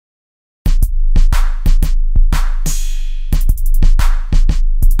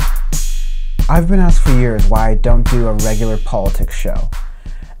I've been asked for years why I don't do a regular politics show.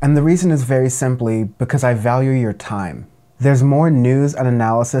 And the reason is very simply because I value your time. There's more news and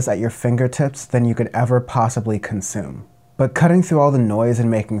analysis at your fingertips than you could ever possibly consume. But cutting through all the noise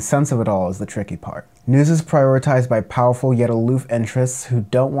and making sense of it all is the tricky part. News is prioritized by powerful yet aloof interests who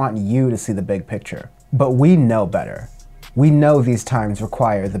don't want you to see the big picture. But we know better. We know these times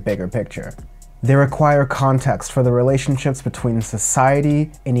require the bigger picture. They require context for the relationships between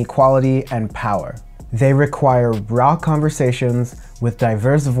society, inequality, and power. They require raw conversations with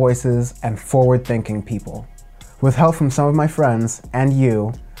diverse voices and forward-thinking people. With help from some of my friends and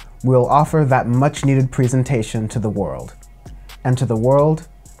you, we'll offer that much-needed presentation to the world. And to the world,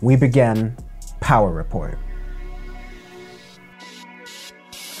 we begin Power Report.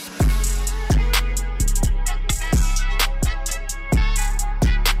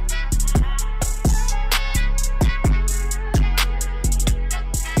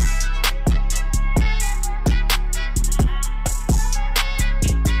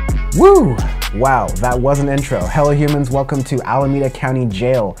 Woo! Wow, that was an intro. Hello humans, welcome to Alameda County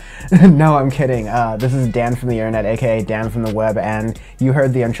Jail. No, I'm kidding. This is Dan from the internet, aka Dan from the web, and you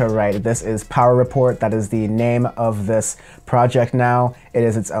heard the intro right. This is Power Report. That is the name of this project now. It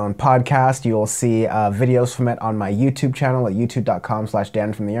is its own podcast. You will see videos from it on my YouTube channel at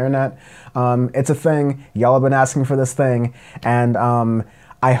youtube.com/Dan from the internet. It's a thing. Y'all have been asking for this thing, and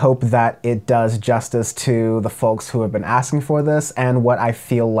I hope that it does justice to the folks who have been asking for this and what I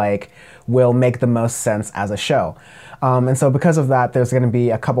feel like will make the most sense as a show. And so because of that, there's going to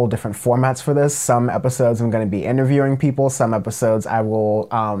be a couple different formats for this. Some episodes I'm going to be interviewing people. Some episodes I will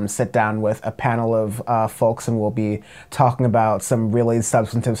sit down with a panel of folks and we'll be talking about some really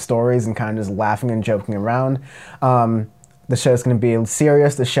substantive stories and kind of just laughing and joking around. The show is going to be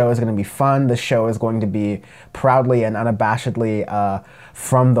serious. The show is going to be fun. The show is going to be proudly and unabashedly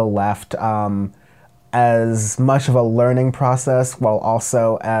from the left, as much of a learning process while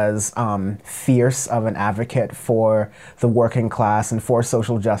also as fierce of an advocate for the working class and for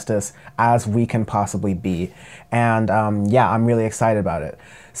social justice as we can possibly be. And yeah, I'm really excited about it.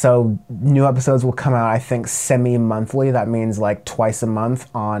 So new episodes will come out, I think, semi-monthly. That means like twice a month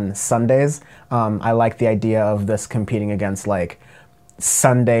on Sundays. I like the idea of this competing against like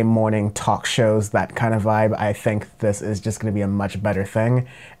Sunday morning talk shows, that kind of vibe. I think this is just going to be a much better thing.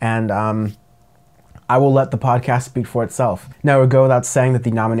 And I will let the podcast speak for itself. Now, it would go without saying that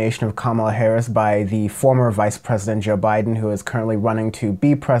the nomination of Kamala Harris by the former Vice President Joe Biden, who is currently running to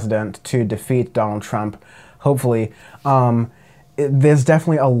be president to defeat Donald Trump, hopefully, there's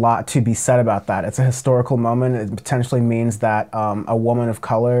definitely a lot to be said about that. It's a historical moment. It potentially means that a woman of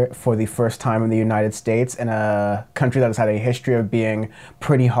color, for the first time in the United States, in a country that has had a history of being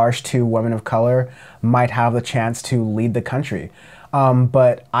pretty harsh to women of color, might have the chance to lead the country.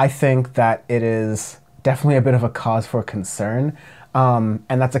 But I think that it is definitely a bit of a cause for concern. And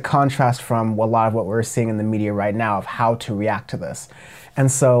that's a contrast from a lot of what we're seeing in the media right now of how to react to this. And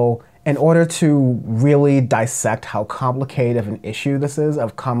so in order to really dissect how complicated of an issue this is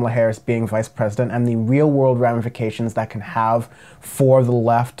of Kamala Harris being vice president and the real world ramifications that can have for the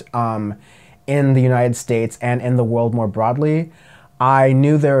left in the United States and in the world more broadly, I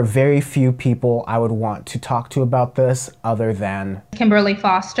knew there are very few people I would want to talk to about this other than Kimberly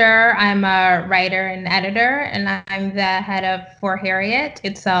Foster. I'm a writer and editor, and I'm the head of For Harriet.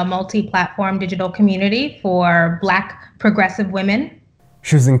 It's a multi-platform digital community for Black progressive women.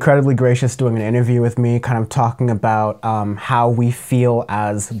 She was incredibly gracious doing an interview with me, kind of talking about how we feel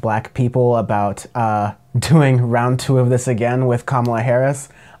as Black people about doing round 2 of this again with Kamala Harris,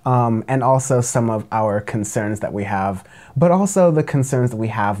 and also some of our concerns that we have, but also the concerns that we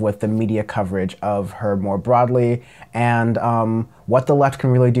have with the media coverage of her more broadly, and what the left can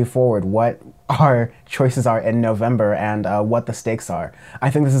really do forward, what our choices are in November, and what the stakes are.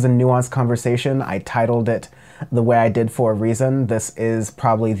 I think this is a nuanced conversation. I titled it the way I did for a reason. This is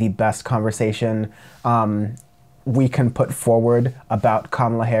probably the best conversation we can put forward about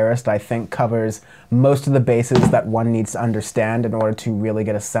Kamala Harris that I think covers most of the bases that one needs to understand in order to really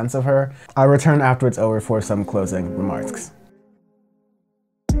get a sense of her. I'll return after it's over for some closing remarks.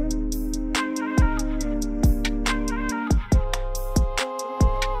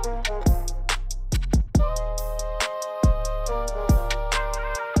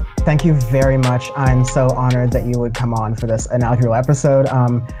 Thank you very much. I'm so honored that you would come on for this inaugural episode,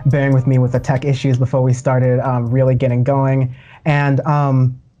 bearing with me with the tech issues before we started really getting going. And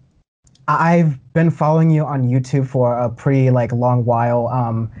I've been following you on YouTube for a pretty like long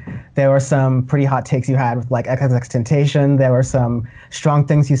while. There were some pretty hot takes you had with like XXXTentacion. There were some strong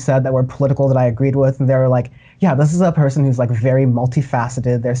things you said that were political that I agreed with, and they were like, yeah, this is a person who's like very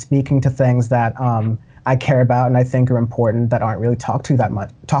multifaceted. They're speaking to things that I care about and I think are important that aren't really talked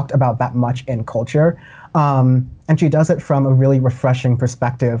about that much in culture. And she does it from a really refreshing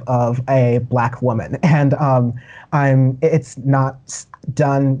perspective of a Black woman. And it's not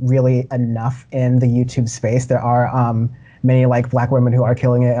done really enough in the YouTube space. There are many like Black women who are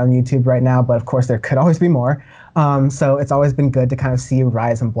killing it on YouTube right now, but of course there could always be more. So it's always been good to kind of see you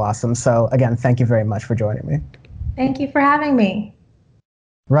rise and blossom. So again, thank you very much for joining me. Thank you for having me.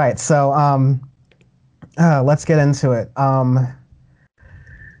 Right. So let's get into it.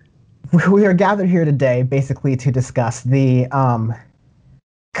 We are gathered here today basically to discuss the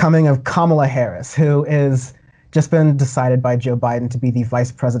coming of Kamala Harris, who is just been decided by Joe Biden to be the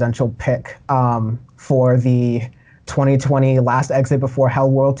vice presidential pick for the 2020 last exit before hell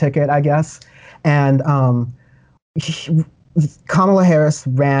world ticket, I guess. And Kamala Harris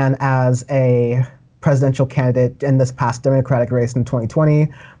ran as a presidential candidate in this past Democratic race in 2020.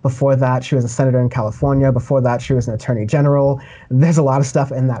 Before that, she was a senator in California. Before that, she was an attorney general. There's a lot of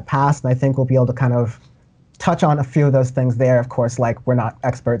stuff in that past, and I think we'll be able to kind of touch on a few of those things there. Of course, like we're not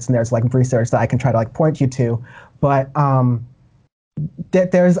experts, and there's like research that I can try to like point you to, but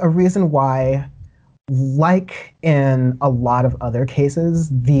there's a reason why, like in a lot of other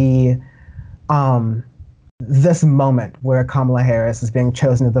cases, this moment where Kamala Harris is being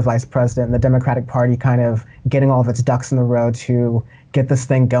chosen as the vice president and the Democratic Party kind of getting all of its ducks in a row to get this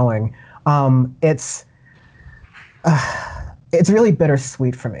thing going, it's really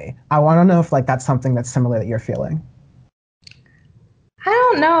bittersweet for me. I want to know if like that's something that's similar that you're feeling. I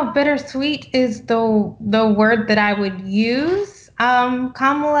don't know if bittersweet is the word that I would use.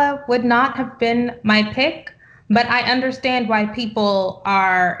 Kamala would not have been my pick, but I understand why people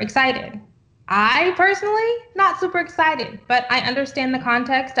are excited. I personally, not super excited, but I understand the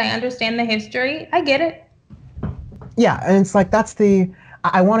context. I understand the history. I get it. Yeah, and it's like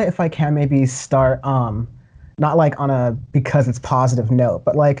I want to, if I can, maybe start not like on a because it's positive note,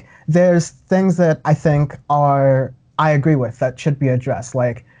 but like there's things that I think I agree with that should be addressed.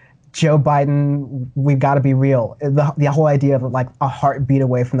 Like Joe Biden, we've got to be real. The whole idea of like a heartbeat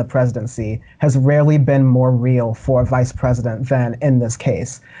away from the presidency has rarely been more real for a vice president than in this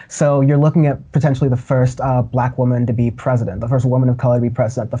case. So you're looking at potentially the first Black woman to be president, the first woman of color to be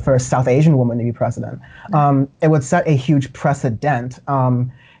president, the first South Asian woman to be president. It would set a huge precedent.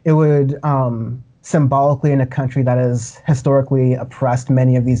 It would symbolically, in a country that has historically oppressed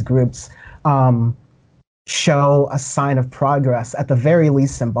many of these groups, show a sign of progress, at the very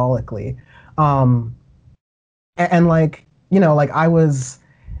least symbolically. And like, you know, like I was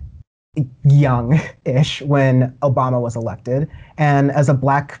young-ish when Obama was elected. And as a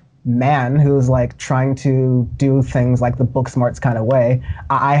Black man who's like trying to do things like the book smarts kind of way,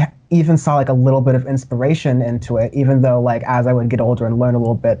 I even saw like a little bit of inspiration into it, even though like as I would get older and learn a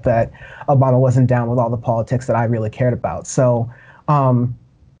little bit that Obama wasn't down with all the politics that I really cared about. So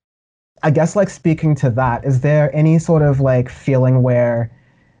I guess like speaking to that, is there any sort of like feeling where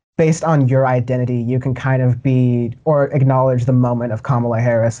based on your identity, you can kind of be or acknowledge the moment of Kamala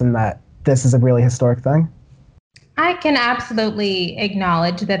Harris and that this is a really historic thing? I can absolutely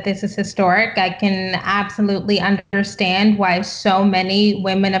acknowledge that this is historic. I can absolutely understand why so many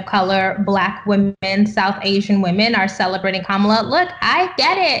women of color, Black women, South Asian women are celebrating Kamala. Look, I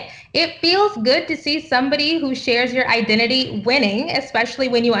get it. It feels good to see somebody who shares your identity winning, especially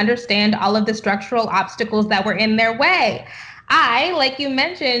when you understand all of the structural obstacles that were in their way. Like you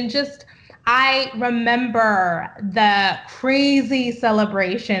mentioned, I remember the crazy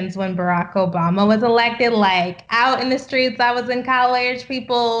celebrations when Barack Obama was elected, like out in the streets. I was in college,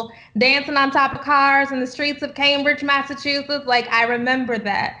 people dancing on top of cars in the streets of Cambridge, Massachusetts. Like, I remember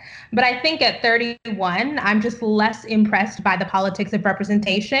that. But I think at 31, I'm just less impressed by the politics of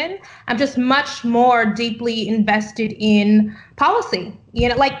representation. I'm just much more deeply invested in policy. You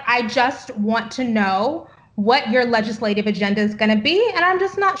know, like I just want to know what your legislative agenda is going to be. And I'm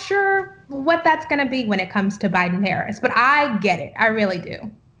just not sure what that's going to be when it comes to Biden Harris. But I get it. I really do.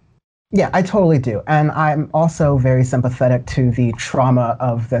 Yeah, I totally do. And I'm also very sympathetic to the trauma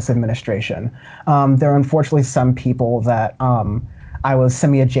of this administration. There are unfortunately some people that I was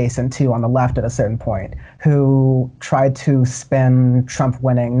semi-adjacent to on the left at a certain point who tried to spin Trump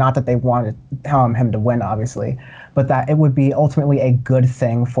winning, not that they wanted him to win, obviously, but that it would be ultimately a good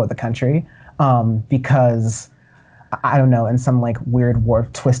thing for the country. Because I don't know, in some like weird,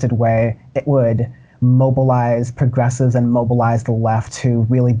 warped, twisted way, it would mobilize progressives and mobilize the left to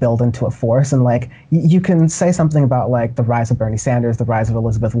really build into a force. And like you can say something about like the rise of Bernie Sanders, the rise of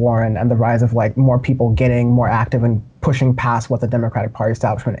Elizabeth Warren, and the rise of like more people getting more active and pushing past what the Democratic Party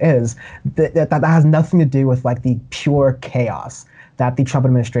establishment is. That has nothing to do with like the pure chaos that the Trump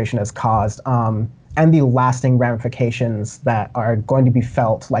administration has caused, and the lasting ramifications that are going to be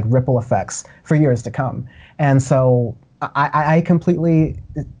felt, like ripple effects, for years to come. And so I completely,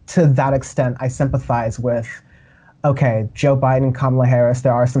 to that extent, I sympathize with, okay, Joe Biden, Kamala Harris.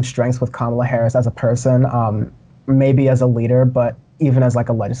 There are some strengths with Kamala Harris as a person, maybe as a leader, but even as like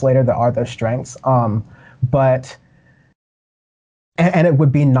a legislator, there are those strengths. But and it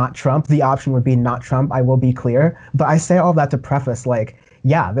would be not Trump. The option would be not Trump. I will be clear. But I say all that to preface, like,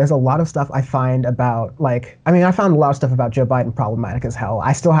 yeah, there's a lot of stuff I find about, like, I mean, I found a lot of stuff about Joe Biden problematic as hell.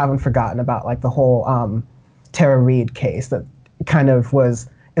 I still haven't forgotten about, like, the whole Tara Reade case that kind of was,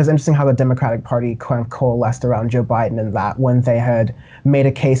 it was interesting how the Democratic Party kind of coalesced around Joe Biden in that when they had made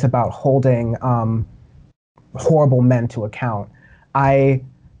a case about holding horrible men to account.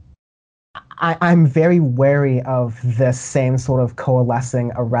 I'm very wary of this same sort of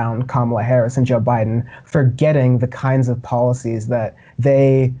coalescing around Kamala Harris and Joe Biden, forgetting the kinds of policies that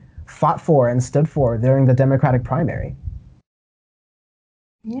they fought for and stood for during the Democratic primary.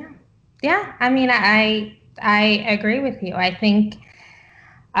 Yeah. Yeah. I mean, I agree with you. I think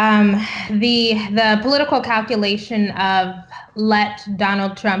the political calculation of let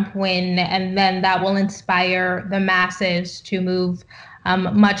Donald Trump win, and then that will inspire the masses to move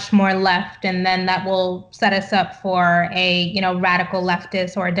much more left, and then that will set us up for a radical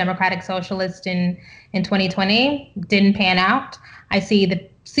leftist or a democratic socialist in 2020. Didn't pan out. I see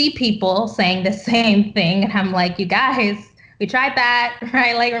people saying the same thing, and I'm like, you guys, we tried that,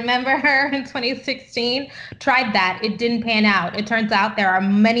 right? Like, remember her in 2016? Tried that. It didn't pan out. It turns out there are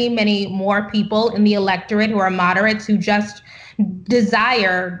many, many more people in the electorate who are moderates who just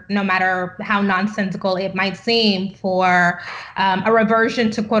desire, no matter how nonsensical it might seem, for a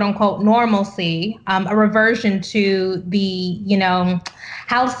reversion to quote unquote normalcy, a reversion to the,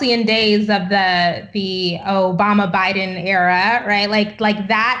 halcyon days of the Obama Biden era, right? Like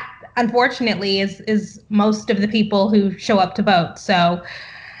that, unfortunately, is most of the people who show up to vote. So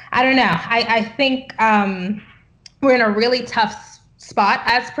I don't know. I think we're in a really tough spot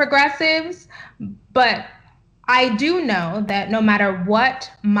as progressives, but I do know that no matter what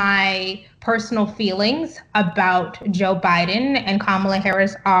my personal feelings about Joe Biden and Kamala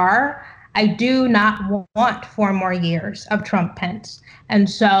Harris are, I do not want 4 more years of Trump Pence. And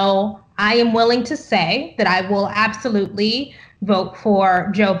so I am willing to say that I will absolutely vote for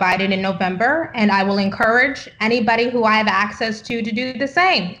Joe Biden in November, and I will encourage anybody who I have access to do the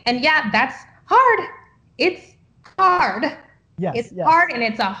same. And yeah, that's hard. It's hard. Yes, it's yes. hard, and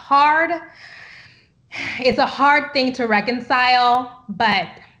it's a hard thing to reconcile, but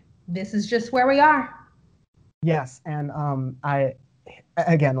this is just where we are. Yes, and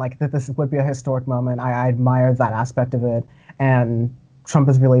again, like that this would be a historic moment. I admire that aspect of it, and Trump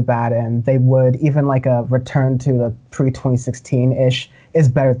is really bad, and they would, even like a return to the pre-2016-ish is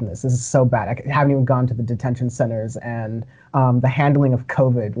better than this. This is so bad. I haven't even gone to the detention centers and the handling of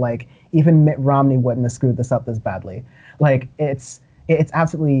COVID. Like even Mitt Romney wouldn't have screwed this up this badly. Like it's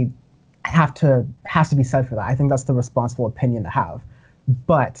absolutely has to be said for that. I think that's the responsible opinion to have.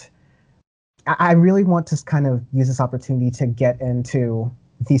 But I really want to kind of use this opportunity to get into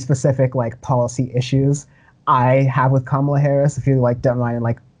the specific like policy issues I have with Kamala Harris, if you like don't mind, and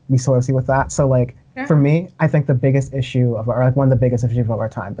like we sort of see with that. So like for me, I think the biggest issue of or like one of the biggest issues of our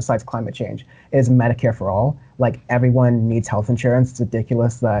time, besides climate change, is Medicare for all. Like everyone needs health insurance. It's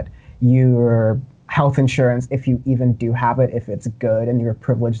ridiculous that your health insurance, if you even do have it, if it's good and you're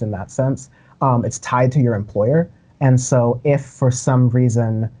privileged in that sense, it's tied to your employer. And so if for some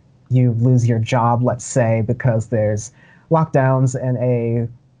reason you lose your job, let's say because there's lockdowns and a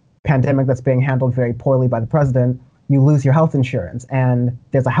pandemic that's being handled very poorly by the president, you lose your health insurance and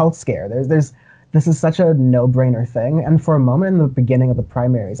there's a health scare. This is such a no-brainer thing. And for a moment in the beginning of the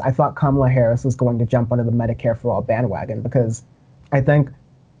primaries, I thought Kamala Harris was going to jump onto the Medicare for all bandwagon because I think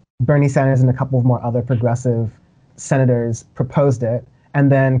Bernie Sanders and a couple of more other progressive senators proposed it,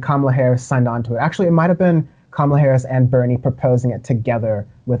 and then Kamala Harris signed on to it. Actually, it might have been Kamala Harris and Bernie proposing it together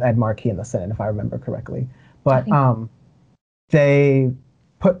with Ed Markey in the Senate, if I remember correctly. But they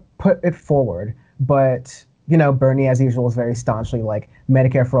put it forward. But Bernie, as usual, is very staunchly like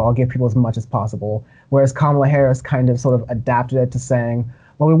Medicare for all, give people as much as possible. Whereas Kamala Harris kind of sort of adapted it to saying,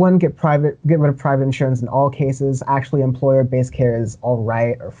 well, we wouldn't get rid of private insurance in all cases. Actually, employer-based care is all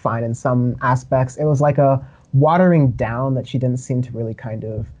right or fine in some aspects. It was like a watering down that she didn't seem to really kind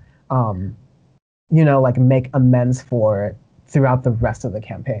of like make amends for it throughout the rest of the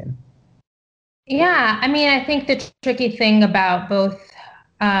campaign. Yeah, I mean, I think the tricky thing about both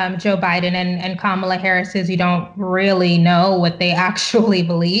Joe Biden and Kamala Harris is you don't really know what they actually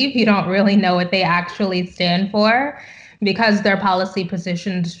believe. You don't really know what they actually stand for because their policy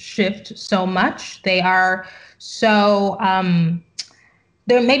positions shift so much. They are so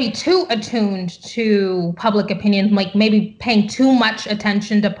they're maybe too attuned to public opinion, like maybe paying too much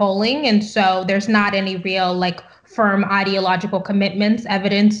attention to polling. And so there's not any real like firm ideological commitments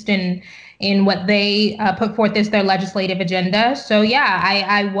evidenced in what they put forth as their legislative agenda. So yeah,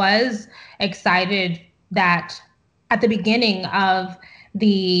 I was excited that at the beginning of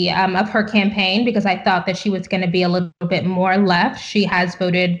her campaign because I thought that she was going to be a little bit more left. She has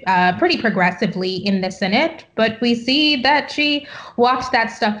voted pretty progressively in the Senate, but we see that she walked that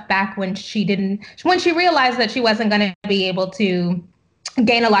stuff back when she realized that she wasn't going to be able to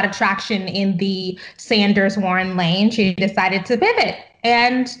gain a lot of traction in the Sanders Warren lane. She decided to pivot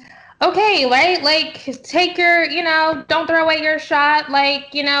and okay, right? Like take your, don't throw away your shot,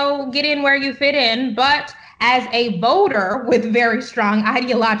 like, get in where you fit in, but as a voter with very strong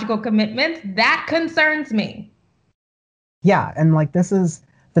ideological commitments, that concerns me. Yeah, and like this is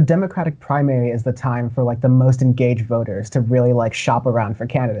the Democratic primary is the time for like the most engaged voters to really like shop around for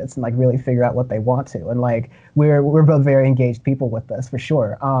candidates and like really figure out what they want to. And like we're both very engaged people with this for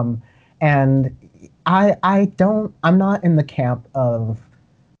sure. And I'm not in the camp of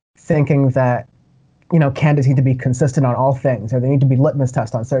thinking that candidates need to be consistent on all things or they need to be litmus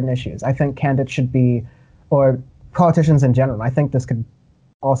test on certain issues. I think candidates should be, or politicians in general, I think this could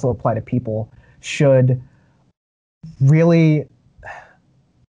also apply to people, should really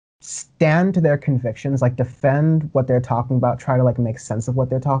stand to their convictions, like defend what they're talking about, try to like make sense of what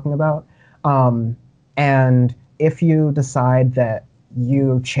they're talking about. And if you decide that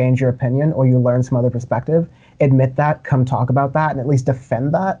you change your opinion or you learn some other perspective, admit that, come talk about that, and at least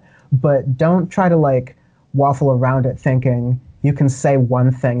defend that. But don't try to like waffle around it thinking you can say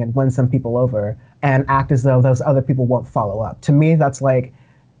one thing and win some people over and act as though those other people won't follow up. To me, that's like,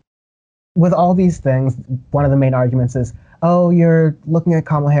 with all these things, one of the main arguments is, oh, you're looking at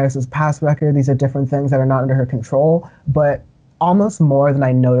Kamala Harris's past record. These are different things that are not under her control. But almost more than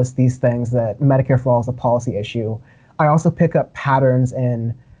I notice these things that Medicare for All is a policy issue, I also pick up patterns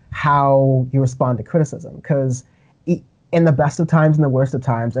in how you respond to criticism. Because in the best of times and the worst of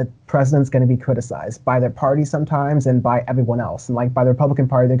times, a president's going to be criticized by their party sometimes and by everyone else. And like by the Republican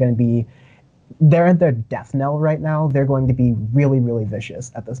Party, they're at their death knell right now. They're going to be really, really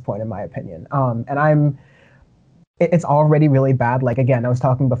vicious at this point, in my opinion. It's already really bad. Like, again, I was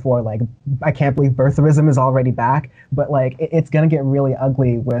talking before, like, I can't believe birtherism is already back, but like, it's going to get really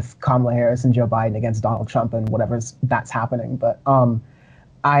ugly with Kamala Harris and Joe Biden against Donald Trump and that's happening. But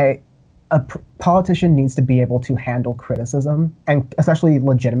a politician needs to be able to handle criticism, and especially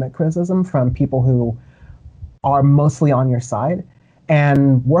legitimate criticism from people who are mostly on your side,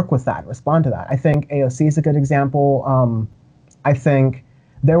 and work with that, respond to that. I think AOC is a good example. I think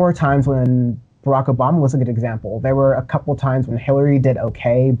there were times when Barack Obama was a good example. There were a couple times when Hillary did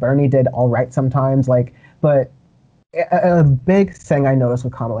okay, Bernie did all right sometimes. But a big thing I noticed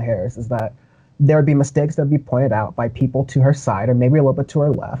with Kamala Harris is that there would be mistakes that would be pointed out by people to her side or maybe a little bit to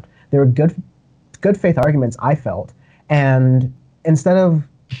her left. There were good faith arguments, I felt, and instead of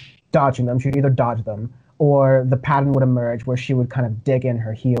dodging them, she'd either dodge them or the pattern would emerge where she would kind of dig in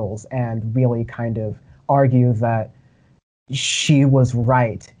her heels and really kind of argue that she was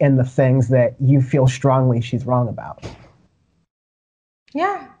right in the things that you feel strongly she's wrong about.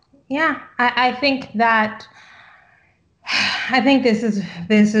 Yeah. I think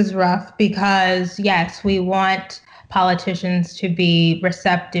this is rough because yes, we want politicians to be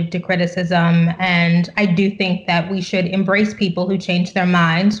receptive to criticism, and I do think that we should embrace people who change their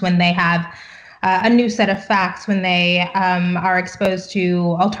minds when they have a new set of facts, when they are exposed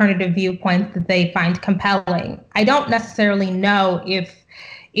to alternative viewpoints that they find compelling. I don't necessarily know if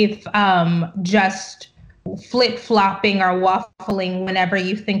just flip-flopping or waffling whenever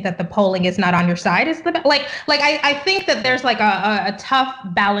you think that the polling is not on your side is the I think that there's like a tough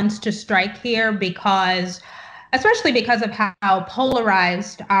balance to strike here especially because of how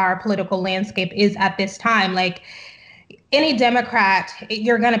polarized our political landscape is at this time. Like any Democrat,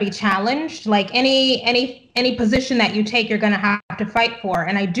 you're going to be challenged. Like any position that you take, you're going to have to fight for.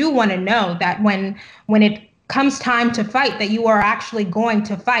 And I do want to know that when it comes time to fight, that you are actually going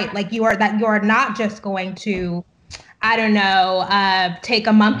to fight. Like you are not just going to I don't know, take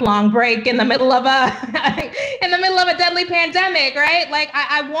a month-long break in the middle of a in the middle of a deadly pandemic, right? Like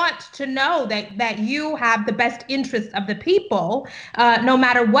I want to know that you have the best interests of the people, no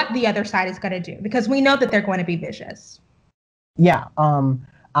matter what the other side is going to do, because we know that they're going to be vicious. Yeah. Friend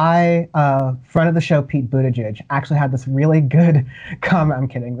of the show, Pete Buttigieg, actually had this really good comment. I'm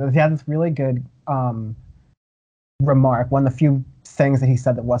kidding. He had this really good remark. One of the few things that he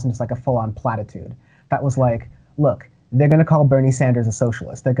said that wasn't just like a full-on platitude. That was like, look, they're going to call Bernie Sanders a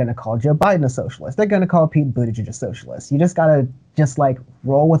socialist. They're going to call Joe Biden a socialist. They're going to call Pete Buttigieg a socialist. You just got to just like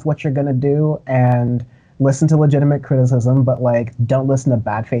roll with what you're going to do and listen to legitimate criticism, but like don't listen to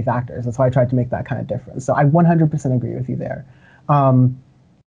bad faith actors. That's why I tried to make that kind of difference. So I 100% agree with you there. Um,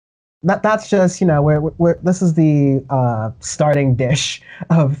 that's just, this is the starting dish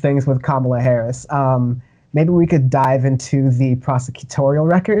of things with Kamala Harris. Maybe we could dive into the prosecutorial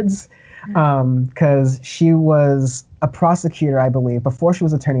records, because she was a prosecutor, I believe, before she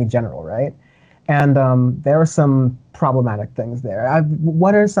was attorney general, right? And there were some problematic things there.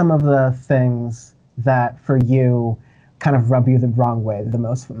 What are some of the things that for you kind of rub you the wrong way the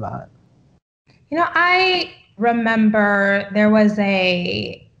most from that? I remember there was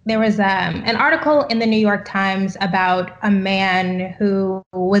an article in the New York Times about a man who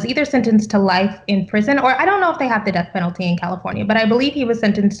was either sentenced to life in prison, or I don't know if they have the death penalty in California, but I believe he was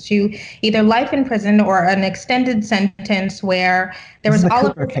sentenced to either life in prison or an extended sentence where there This is was the all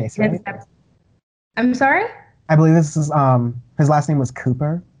of Cooper this case, evidence right? I'm sorry? I believe this is his last name was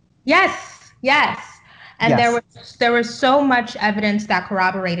Cooper. Yes, yes. And there Yes. was there was so much evidence that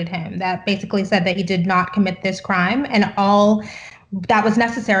corroborated him, that basically said that he did not commit this crime, and all that was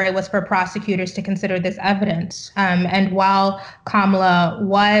necessary was for prosecutors to consider this evidence. And while Kamala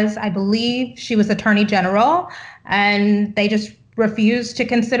was, I believe, she was Attorney General, and they just refused to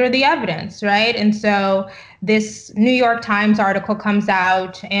consider the evidence, right? And so this New York Times article comes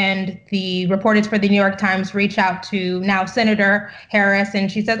out, and the reporters for the New York Times reach out to now Senator Harris, and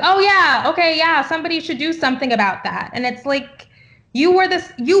she says, "Oh yeah, okay, yeah, somebody should do something about that." And it's like, you were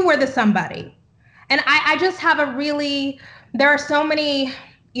the somebody. And I just have a really, there are so many,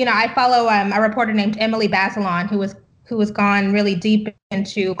 I follow a reporter named Emily Bazelon who has gone really deep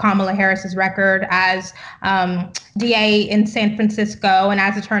into Kamala Harris's record as DA in San Francisco and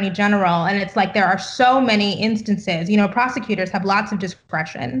as Attorney General. And it's like there are so many instances, prosecutors have lots of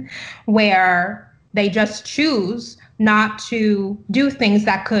discretion where they just choose not to do things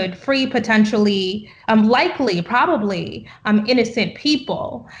that could free potentially, likely, probably innocent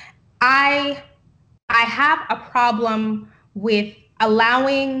people. I I have a problem with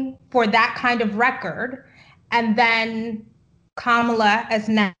allowing for that kind of record. And then Kamala has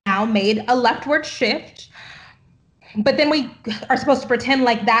now made a leftward shift. But then we are supposed to pretend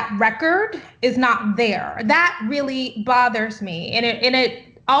like that record is not there. That really bothers me. And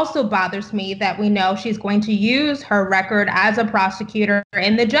it also bothers me that we know she's going to use her record as a prosecutor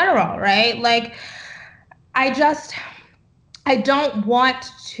in the general, right? Like, I just, I don't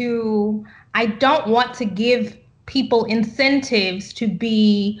want to I don't want to give people incentives to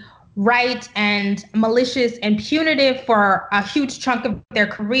be right and malicious and punitive for a huge chunk of their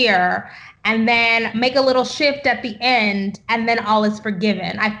career, and then make a little shift at the end, and then all is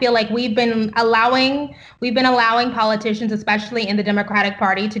forgiven. I feel like we've been allowing politicians, especially in the Democratic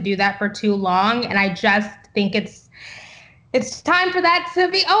Party, to do that for too long, and I just think it's time for that to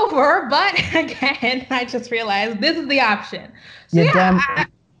be over. But again, I just realized this is the option. So You're yeah, damn,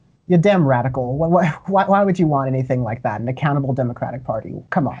 you're damn radical. Why would you want anything like that? An accountable Democratic Party?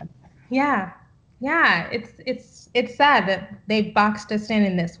 Come on. yeah, yeah. It's sad that they boxed us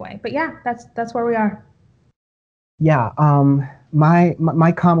in this way. But yeah, that's where we are. Yeah.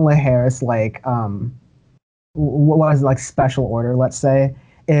 My Kamala Harris, like, what was it, like special order, let's say,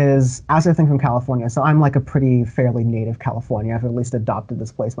 is as a thing from California. So I'm like a pretty fairly native California. I've at least adopted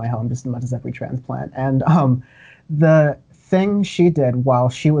this place my home just as much as every transplant. And the thing she did while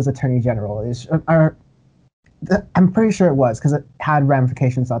she was Attorney General is, I'm pretty sure it was because it had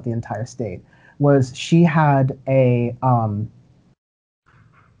ramifications throughout the entire state. Was she had a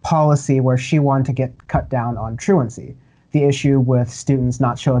policy where she wanted to get cut down on truancy, the issue with students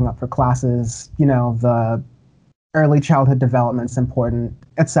not showing up for classes, the early childhood development's important,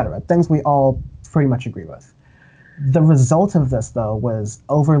 etc. Things we all pretty much agree with. The result of this, though, was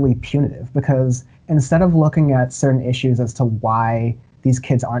overly punitive because instead of looking at certain issues as to why these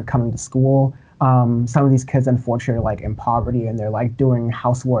kids aren't coming to school, some of these kids, unfortunately, are like in poverty and they're like doing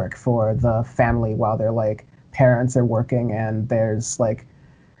housework for the family while their like parents are working, and there's like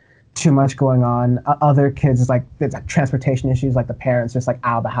too much going on. Other kids, like there's like transportation issues, like the parents just like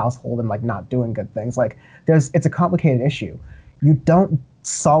out of the household and like not doing good things. Like it's a complicated issue. You don't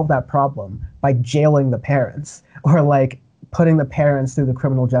solve that problem by jailing the parents or like putting the parents through the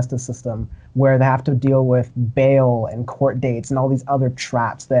criminal justice system where they have to deal with bail and court dates and all these other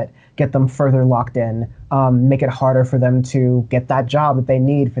traps that get them further locked in, make it harder for them to get that job that they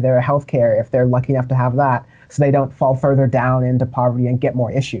need for their health care if they're lucky enough to have that, so they don't fall further down into poverty and get more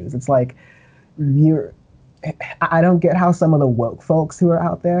issues. It's like, I don't get how some of the woke folks who are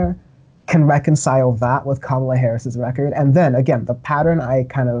out there can reconcile that with Kamala Harris's record. And then again, the pattern I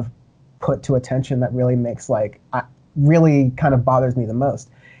kind of put to attention that really makes really kind of bothers me the most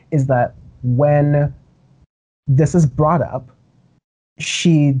is that when this is brought up,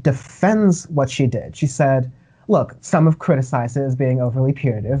 she defends what she did. She said, look, some have criticized it as being overly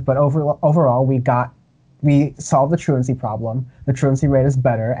punitive, but overall we solved the truancy problem. The truancy rate is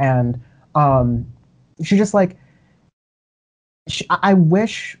better. And she just like, I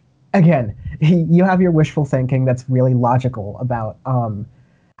wish, again, you have your wishful thinking that's really logical about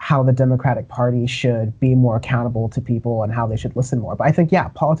how the Democratic Party should be more accountable to people and how they should listen more. But I think, yeah,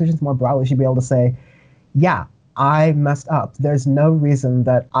 politicians more broadly should be able to say, yeah, I messed up. There's no reason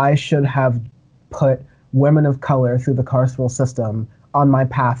that I should have put women of color through the carceral system on my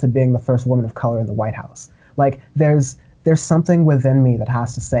path to being the first woman of color in the White House. Like, there's something within me that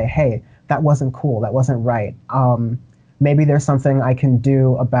has to say, hey, that wasn't cool. That wasn't right. Maybe there's something I can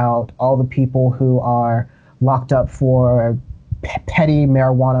do about all the people who are locked up for petty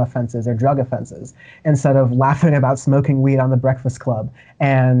marijuana offenses or drug offenses, instead of laughing about smoking weed on the Breakfast Club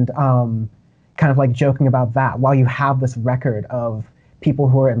and kind of like joking about that while you have this record of people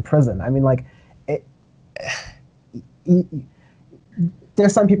who are in prison. I mean, like,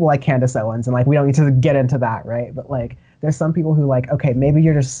 there's some people like Candace Owens, and like we don't need to get into that, right? But like, there's some people who like, okay, maybe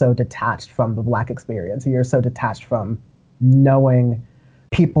you're just so detached from the Black experience, or you're so detached from knowing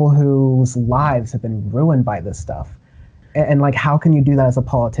people whose lives have been ruined by this stuff. And like, how can you do that as a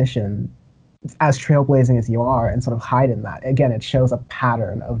politician, as trailblazing as you are, and sort of hide in that? Again, it shows a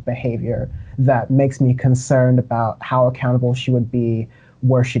pattern of behavior that makes me concerned about how accountable she would be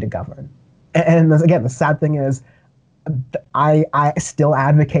were she to govern. And again, the sad thing is, I still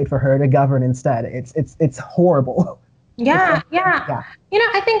advocate for her to govern instead. It's horrible. Yeah. You know,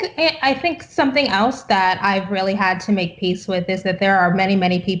 I think something else that I've really had to make peace with is that there are many,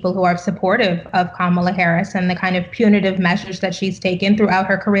 many people who are supportive of Kamala Harris and the kind of punitive measures that she's taken throughout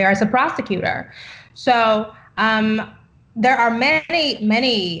her career as a prosecutor. So there are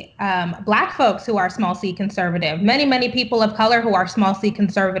many Black folks who are small c conservative, many people of color who are small c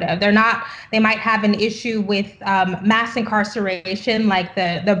conservative. They might have an issue with mass incarceration, like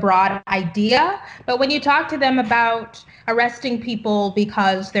the broad idea. But when you talk to them about arresting people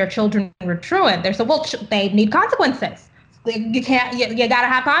because their children were truant, they say, well, they need consequences. You gotta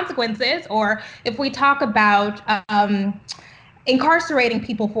have consequences. Or if we talk about incarcerating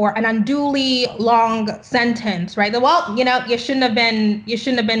people for an unduly long sentence, right? Well, you know, you shouldn't have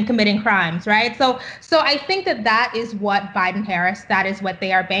been committing crimes, right? So I think that is what Biden-Harris, that is what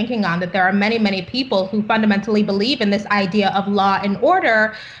they are banking on, that there are many people who fundamentally believe in this idea of law and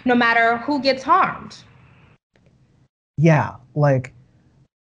order, no matter who gets harmed. Yeah, like,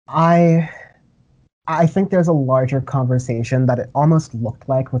 I think there's a larger conversation that it almost looked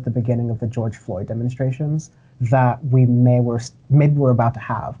like with the beginning of the George Floyd demonstrations that maybe we're about to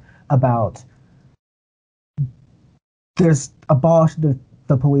have about there's abolish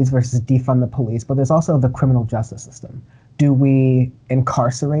the police versus defund the police, but there's also the criminal justice system. Do we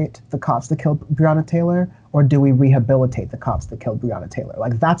incarcerate the cops that killed Breonna Taylor, or do we rehabilitate the cops that killed Breonna Taylor?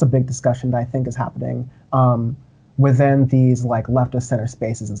 Like, that's a big discussion that I think is happening within these like left of center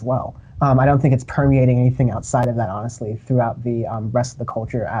spaces as well. I don't think it's permeating anything outside of that, honestly, throughout the rest of the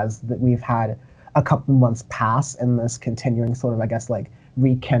culture, as that we've had a couple months pass in this continuing sort of, I guess, like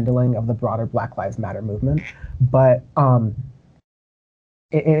rekindling of the broader Black Lives Matter movement. But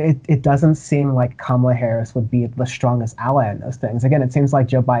it doesn't seem like Kamala Harris would be the strongest ally in those things. Again, it seems like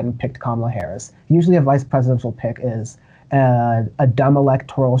Joe Biden picked Kamala Harris. Usually a vice presidential pick is a dumb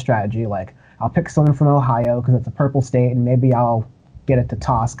electoral strategy, like, I'll pick someone from Ohio because it's a purple state, and maybe I'll get it to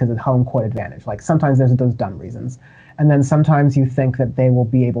toss because it's home court advantage. Like, sometimes there's those dumb reasons. And then sometimes you think that they will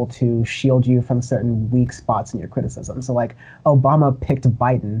be able to shield you from certain weak spots in your criticism. So like, Obama picked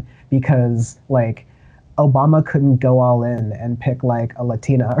Biden because like Obama couldn't go all in and pick like a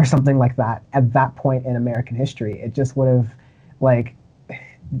Latina or something like that at that point in American history. It just would have like,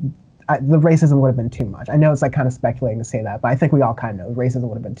 the racism would have been too much. I know it's like kind of speculating to say that, but I think we all kind of know racism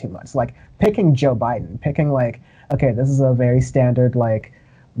would have been too much. So, like, picking Joe Biden, picking like, okay, this is a very standard like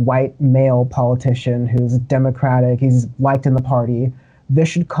white male politician who's Democratic, he's liked in the party. This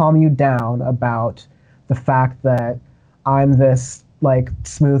should calm you down about the fact that I'm this like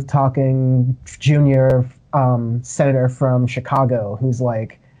smooth talking junior senator from Chicago who's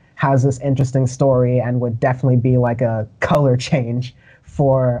like has this interesting story and would definitely be like a color change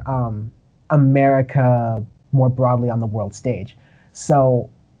for America more broadly on the world stage. So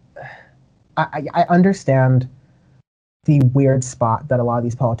I understand the weird spot that a lot of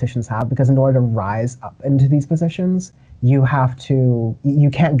these politicians have, because in order to rise up into these positions, you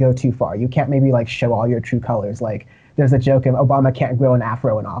can't go too far. You can't maybe like show all your true colors. Like there's a joke of Obama can't grow an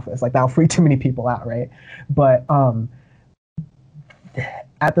afro in office. Like that'll freak too many people out, right? But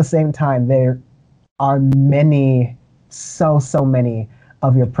at the same time, there are many, so many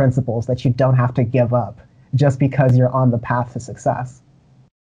of your principles that you don't have to give up just because you're on the path to success.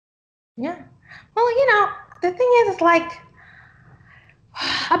 Yeah. Well, the thing is like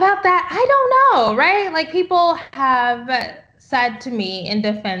about that, I don't know, right? Like people have said to me in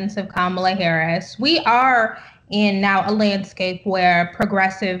defense of Kamala Harris, we are in now a landscape where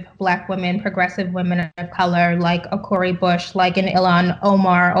progressive Black women, progressive women of color, like a Cori Bush, like an Ilhan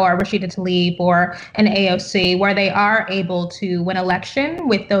Omar or Rashida Tlaib or an AOC, where they are able to win election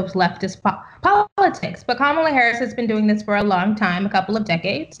with those leftist politics. But Kamala Harris has been doing this for a long time, a couple of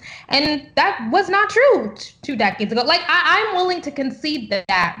decades, and that was not true 2 decades ago. Like I'm willing to concede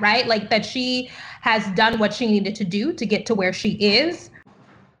that, right? Like that she has done what she needed to do to get to where she is.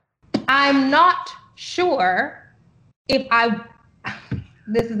 I'm not sure if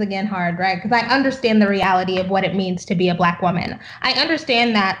this is again hard, right? Because I understand the reality of what it means to be a Black woman. I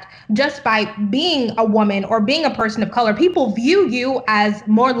understand that just by being a woman or being a person of color, people view you as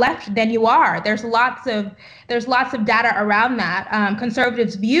more left than you are. There's lots of data around that.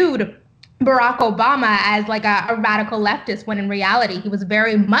 Conservatives viewed Barack Obama as like a radical leftist, when in reality he was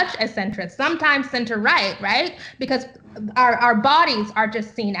very much a centrist, sometimes center right, right? Because our bodies are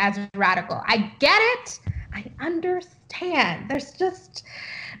just seen as radical. I get it. I understand. There's just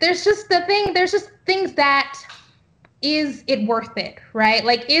things that, is it worth it, right?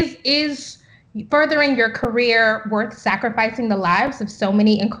 Like is furthering your career worth sacrificing the lives of so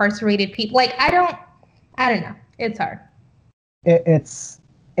many incarcerated people? Like I don't know. It's hard. It's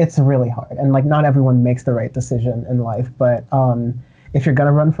really hard, and like not everyone makes the right decision in life, but if you're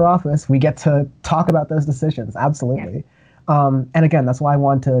gonna run for office, we get to talk about those decisions. Absolutely. Yeah. And again, that's why I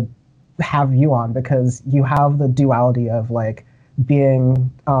want to have you on, because you have the duality of like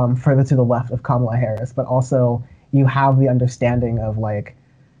being further to the left of Kamala Harris, but also you have the understanding of like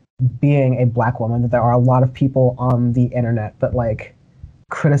being a Black woman, that there are a lot of people on the internet that like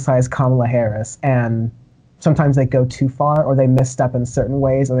criticize Kamala Harris, and sometimes they go too far, or they misstep in certain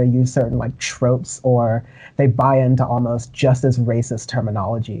ways, or they use certain like tropes, or they buy into almost just as racist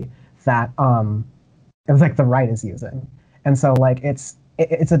terminology that it was like the right is using. And so like it's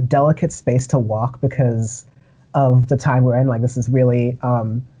a delicate space to walk because of the time we're in. Like this is really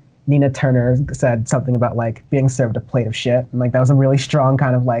Nina Turner said something about like being served a plate of shit, and like that was a really strong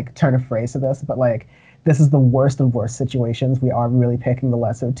kind of like turn of phrase to this. But like this is the worst of worst situations. We are really picking the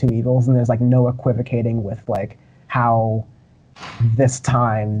lesser of two evils, and there's like no equivocating with like how this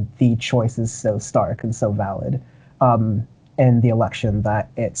time the choice is so stark and so valid in the election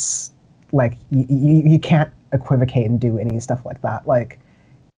that it's like you can't equivocate and do any stuff like that. Like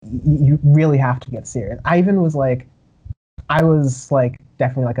you really have to get serious. I was like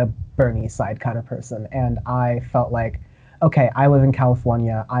definitely like a Bernie side kind of person, and I felt like, okay, I live in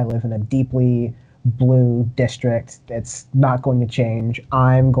California. I live in a deeply blue district. It's not going to change.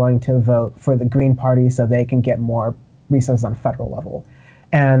 I'm going to vote for the Green Party so they can get more resources on federal level.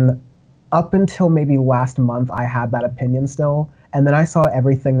 And up until maybe last month, I had that opinion still. And then I saw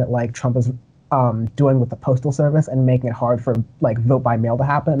everything that like Trump is doing with the Postal Service and making it hard for like vote by mail to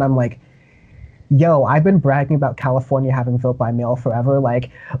happen. And I'm like, yo, I've been bragging about California having vote by mail forever. Like,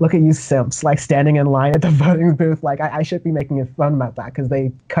 look at you simps, like standing in line at the voting booth. Like I should be making fun about that because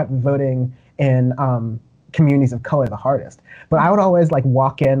they cut voting in communities of color the hardest. But I would always like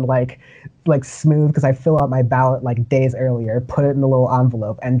walk in like smooth, because I fill out my ballot like days earlier, put it in the little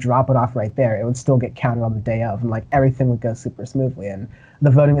envelope and drop it off right there. It would still get counted on the day of, and like everything would go super smoothly. And the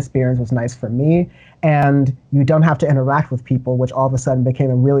voting experience was nice for me. And you don't have to interact with people, which all of a sudden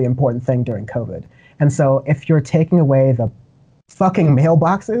became a really important thing during COVID. And so if you're taking away the fucking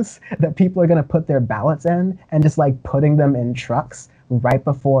mailboxes that people are going to put their ballots in and just like putting them in trucks right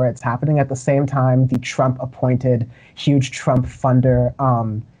before it's happening, at the same time the Trump appointed huge Trump funder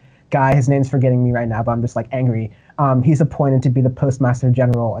guy, his name's forgetting me right now, but I'm just like angry, He's appointed to be the postmaster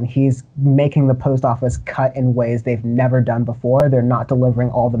general, and he's making the post office cut in ways they've never done before. They're not delivering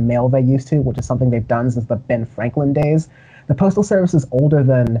all the mail they used to, which is something they've done since the Ben Franklin days. The Postal Service is older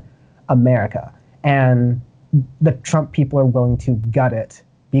than America, and the Trump people are willing to gut it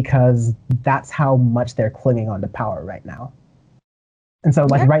because that's how much they're clinging on to power right now. And so,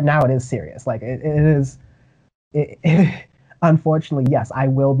 like, right now it is serious. Like, it is, unfortunately, yes, I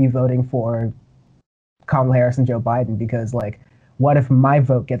will be voting for Kamala Harris and Joe Biden because, like, what if my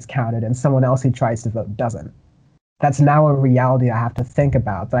vote gets counted and someone else who tries to vote doesn't? That's now a reality I have to think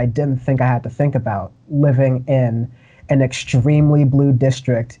about that I didn't think I had to think about living in an extremely blue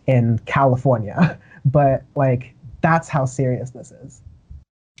district in California. But, like, that's how serious this is.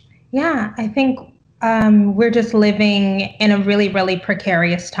 Yeah, I think we're just living in a really, really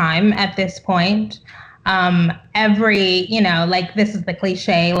precarious time at this point. Every, like, this is the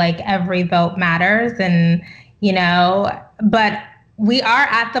cliche, like, every vote matters. And, but we are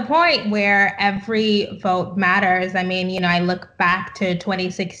at the point where every vote matters. I mean, I look back to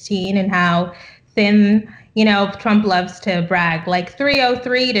 2016 and how thin, Trump loves to brag, like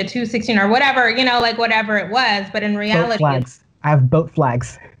 303 to 216 or whatever, like whatever it was. But in reality, boat flags. I have boat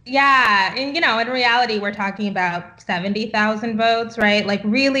flags. Yeah. And, in reality, we're talking about 70,000 votes, right? Like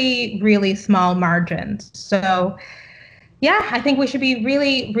really, really small margins. So, yeah, I think we should be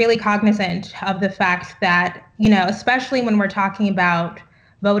really, really cognizant of the fact that, especially when we're talking about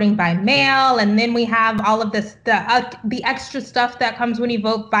voting by mail, and then we have all of this, the extra stuff that comes when you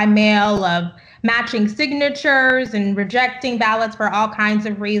vote by mail of matching signatures and rejecting ballots for all kinds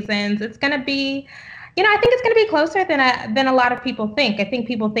of reasons. It's going to be, I think it's going to be closer than a lot of people think. I think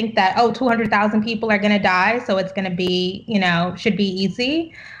people think that, 200,000 people are going to die, so it's going to be, should be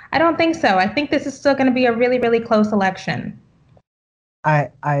easy. I don't think so. I think this is still going to be a really, really close election.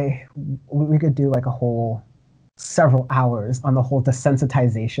 We could do like a whole several hours on the whole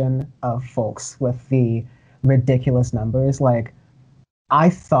desensitization of folks with the ridiculous numbers. Like, I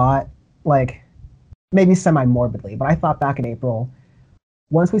thought, like, maybe semi-morbidly, but I thought back in April,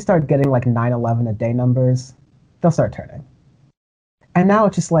 once we start getting like 9/11 a day numbers, they'll start turning. And now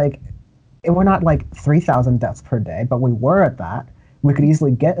it's just like, we're not like 3,000 deaths per day, but we were at that. We could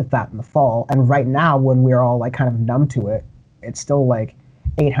easily get at that in the fall. And right now, when we're all like kind of numb to it, it's still like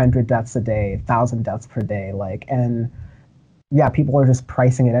 800 deaths a day, 1,000 deaths per day. Like, and yeah, people are just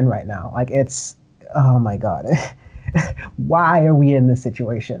pricing it in right now. Like, it's, oh my God. Why are we in this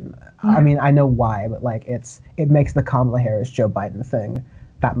situation? I mean, I know why, but like, it makes the Kamala Harris, Joe Biden thing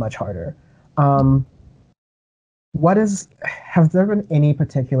that much harder. Have there been any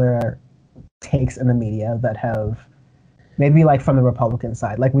particular takes in the media that have, maybe like from the Republican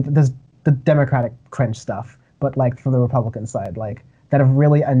side, like there's the Democratic cringe stuff, but like from the Republican side, like that have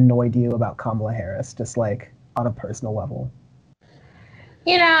really annoyed you about Kamala Harris, just like on a personal level?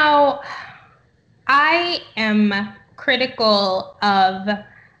 I am critical of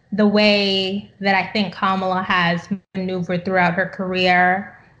the way that I think Kamala has maneuvered throughout her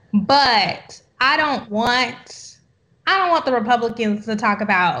career, but I don't want the Republicans to talk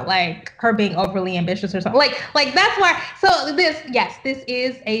about like her being overly ambitious or something. Like that's why. So this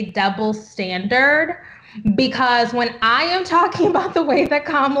is a double standard, because when I am talking about the way that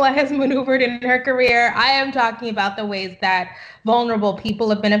Kamala has maneuvered in her career, I am talking about the ways that vulnerable people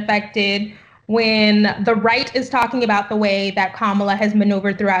have been affected. When the right is talking about the way that Kamala has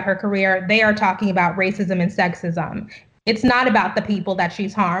maneuvered throughout her career, they are talking about racism and sexism. It's not about the people that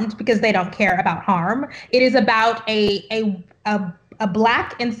she's harmed, because they don't care about harm. It is about a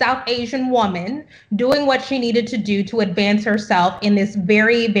Black and South Asian woman doing what she needed to do to advance herself in this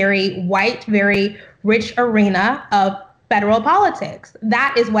very, very white, very rich arena of federal politics.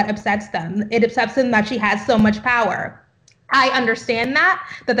 That is what upsets them. It upsets them that she has so much power. I understand that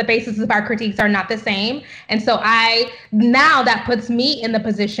the basis of our critiques are not the same. And so now that puts me in the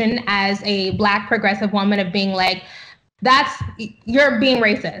position as a Black progressive woman of being like, you're being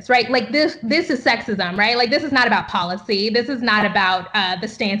racist, right? Like this is sexism, right? Like this is not about policy. This is not about the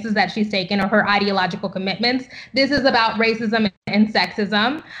stances that she's taken or her ideological commitments. This is about racism and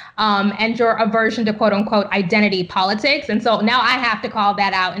sexism, and your aversion to quote unquote identity politics. And so now I have to call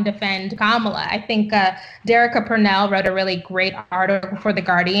that out and defend Kamala. I think Derica Purnell wrote a really great article for The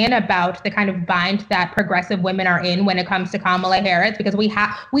Guardian about the kind of bind that progressive women are in when it comes to Kamala Harris, because we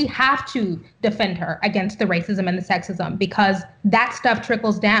have to defend her against the racism and the sexism, because that stuff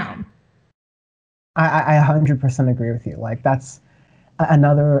trickles down. I 100% agree with you. Like, that's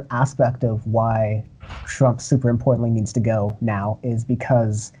another aspect of why Trump super importantly needs to go now, is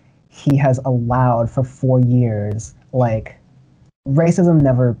because he has allowed for 4 years, like, racism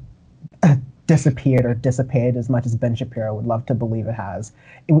never disappeared or dissipated as much as Ben Shapiro would love to believe it has.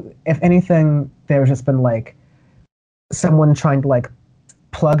 If anything, there's just been like someone trying to like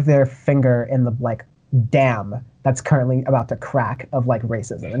plug their finger in the like dam that's currently about to crack of like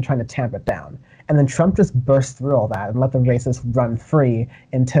racism and trying to tamp it down. And then Trump just burst through all that and let the racists run free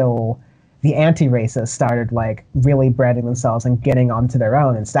until the anti-racists started like really branding themselves and getting onto their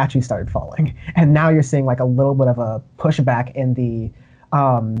own, and statues started falling. And now you're seeing like a little bit of a pushback in the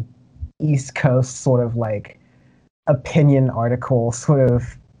East Coast sort of like opinion article sort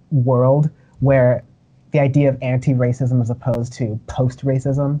of world, where the idea of anti-racism as opposed to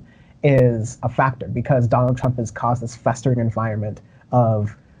post-racism is a factor, because Donald Trump has caused this festering environment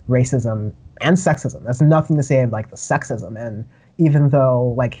of racism and sexism. That's nothing to say of like the sexism. And even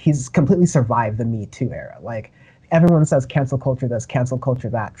though like he's completely survived the Me Too era, like everyone says cancel culture this, cancel culture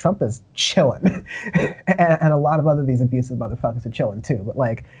that, Trump is chilling. And a lot of other these abusive motherfuckers are chilling too. But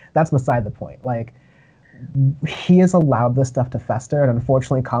like, that's beside the point. Like, he has allowed this stuff to fester, and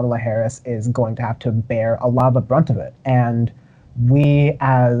unfortunately Kamala Harris is going to have to bear a lot of the brunt of it. And we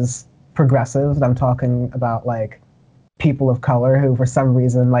as progressives, and I'm talking about like people of color who for some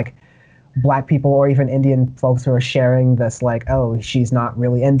reason, like Black people or even Indian folks who are sharing this like, oh, she's not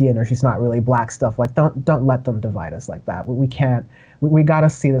really Indian or she's not really Black stuff, like don't let them divide us like that. We can't, we gotta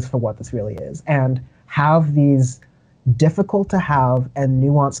see this for what this really is, and have these difficult to have and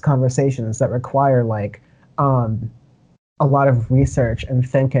nuanced conversations that require like a lot of research and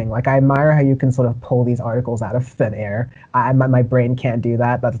thinking. Like, I admire how you can sort of pull these articles out of thin air. My brain can't do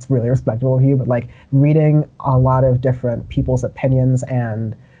that. That's really respectable of you. But like reading a lot of different people's opinions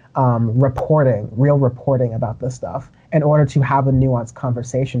and real reporting about this stuff in order to have a nuanced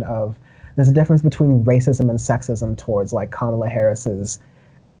conversation of there's a difference between racism and sexism towards like Kamala Harris's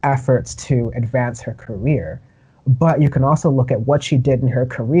efforts to advance her career. But you can also look at what she did in her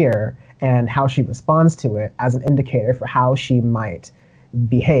career and how she responds to it as an indicator for how she might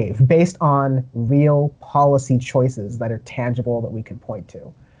behave based on real policy choices that are tangible that we can point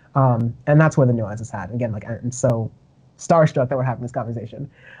to. And that's where the nuance is had. Again, like, I'm so starstruck that we're having this conversation.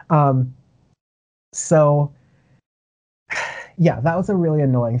 So yeah, that was a really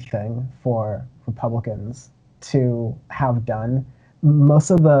annoying thing for Republicans to have done. Most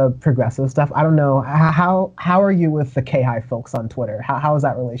of the progressive stuff, I don't know, how are you with the K-Hive folks on Twitter? How is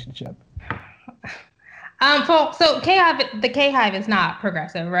that relationship? So the K-Hive is not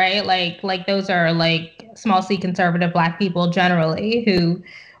progressive, right? Like those are like small C conservative Black people generally who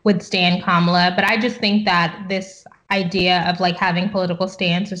would stand Kamala. But I just think that this idea of like having political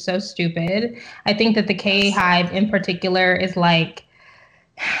stance is so stupid. I think that the K-Hive in particular is like,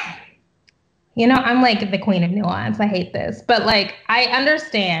 you know, I'm like the queen of nuance. I hate this. But like, I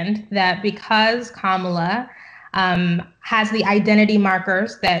understand that because Kamala has the identity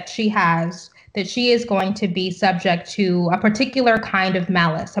markers that she has, that she is going to be subject to a particular kind of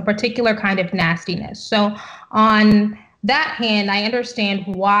malice, a particular kind of nastiness. So on that hand, I understand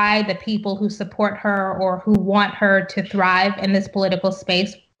why the people who support her or who want her to thrive in this political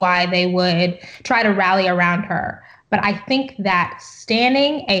space, why they would try to rally around her. But I think that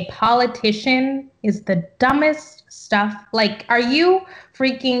standing a politician is the dumbest stuff. Like, are you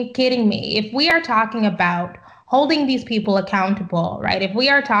freaking kidding me? If we are talking about holding these people accountable, right? If we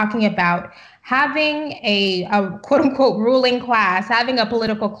are talking about having a quote unquote ruling class, having a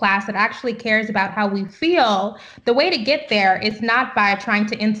political class that actually cares about how we feel, the way to get there is not by trying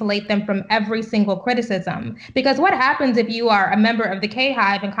to insulate them from every single criticism. Because what happens if you are a member of the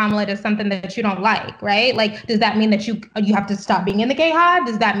K-Hive and Kamala does something that you don't like, right? Like, does that mean that you have to stop being in the K-Hive?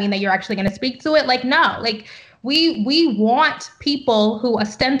 Does that mean that you're actually going to speak to it? Like, no, like we want people who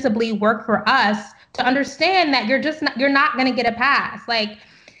ostensibly work for us to understand that you're not going to get a pass. Like,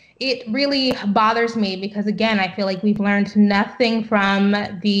 it really bothers me because, again, I feel like we've learned nothing from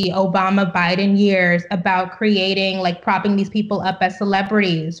the Obama-Biden years about creating, like, propping these people up as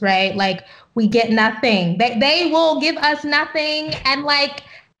celebrities, right? Like, we get nothing. They will give us nothing and, like,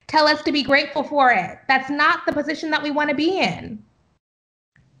 tell us to be grateful for it. That's not the position that we want to be in.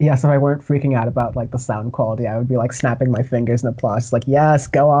 Yeah, so if I weren't freaking out about like the sound quality, I would be like snapping my fingers in applause, like, yes,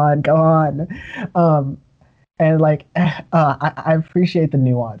 go on, go on. And like, I appreciate the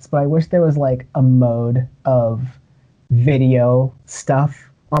nuance, but I wish there was like a mode of video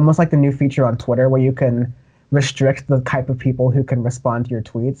stuff, almost like the new feature on Twitter where you can restrict the type of people who can respond to your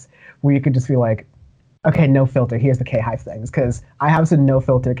tweets, where you could just be like, okay, no filter, here's the K-Hive things, because I have some no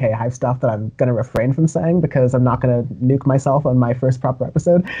filter K-Hive stuff that I'm going to refrain from saying because I'm not going to nuke myself on my first proper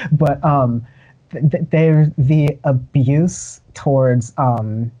episode. But there's the abuse towards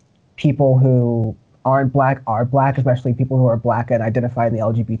people who aren't black are black, especially people who are black and identify in the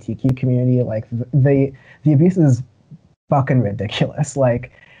LGBTQ community. Like the abuse is fucking ridiculous.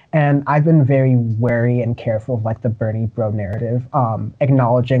 Like, and I've been very wary and careful of like the Bernie bro narrative,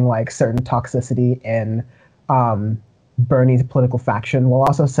 acknowledging like certain toxicity in Bernie's political faction, while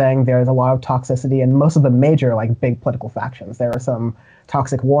also saying there's a lot of toxicity in most of the major like big political factions. There are some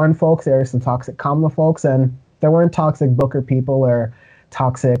toxic Warren folks, there are some toxic Kamala folks, and there weren't toxic Booker people or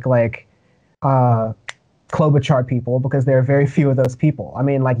toxic like Klobuchar people, because there are very few of those people. I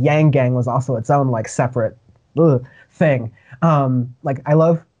mean, like Yang Gang was also its own like separate thing. Like I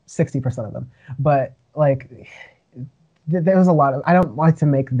love 60% of them, but like there's a lot of, I don't like to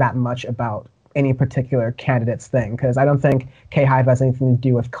make that much about any particular candidate's thing, because I don't think K-Hive has anything to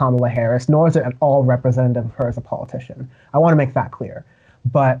do with Kamala Harris, nor is it at all representative of her as a politician. I want to make that clear.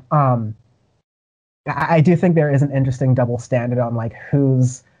 But I do think there is an interesting double standard on like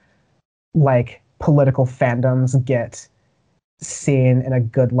whose like political fandoms get seen in a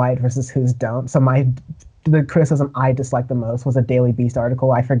good light versus whose don't. So the criticism I disliked the most was a Daily Beast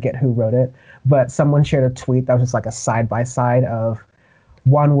article. I forget who wrote it, but someone shared a tweet that was just like a side by side of,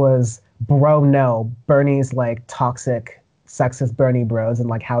 one was, bro, no, Bernie's like toxic, sexist Bernie bros and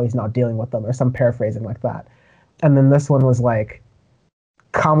like how he's not dealing with them, or some paraphrasing like that. And then this one was like,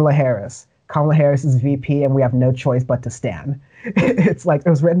 Kamala Harris. Kamala Harris is VP and we have no choice but to stand. It's like, it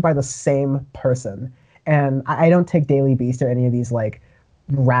was written by the same person. And I don't take Daily Beast or any of these like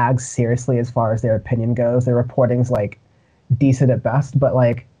rags seriously as far as their opinion goes. Their reporting's like decent at best, but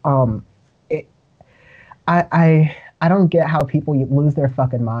like I don't get how people lose their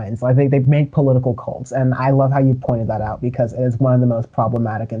fucking minds. Like they make political cults, and I love how you pointed that out, because it is one of the most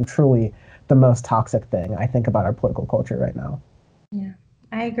problematic and truly the most toxic thing I think about our political culture right now. Yeah,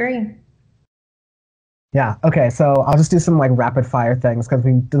 I agree. Yeah. Okay. So I'll just do some like rapid fire things, because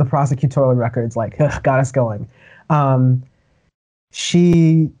we the prosecutorial records like got us going.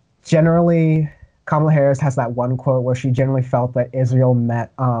 She generally, Kamala Harris has that one quote where she generally felt that Israel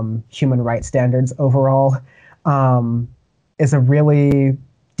met human rights standards overall. Is a really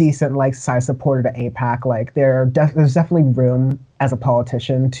decent like side supporter to AIPAC. Like there's definitely room as a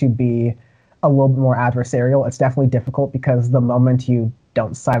politician to be a little bit more adversarial. It's definitely difficult because the moment you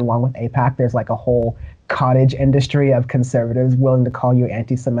don't side along with AIPAC, there's like a whole cottage industry of conservatives willing to call you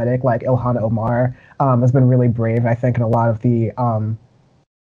anti-Semitic. Like Ilhan Omar has been really brave, I think, in a lot of the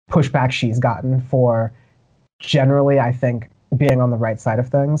pushback she's gotten for generally, I think, being on the right side of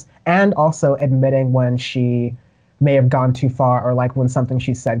things, and also admitting when she may have gone too far, or like when something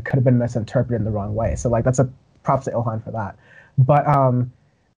she said could have been misinterpreted in the wrong way. So like that's a props to Ilhan for that. But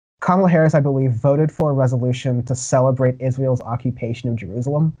Kamala Harris, I believe, voted for a resolution to celebrate Israel's occupation of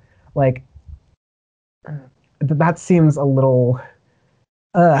Jerusalem. Like that seems a little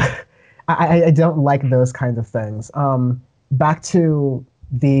I don't like those kinds of things. Back to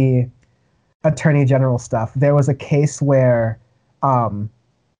the Attorney General stuff. There was a case where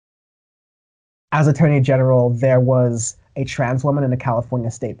as Attorney General, there was a trans woman in a California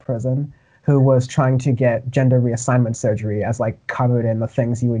state prison who was trying to get gender reassignment surgery as like covered in the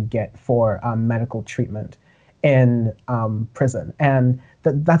things you would get for medical treatment in prison. And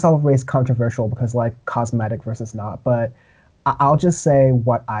that's always controversial because like cosmetic versus not. But I'll just say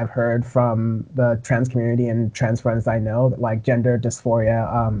what I've heard from the trans community and trans friends I know, that like gender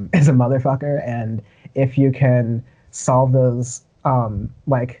dysphoria is a motherfucker. And if you can solve those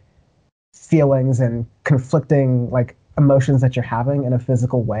like feelings and conflicting like emotions that you're having in a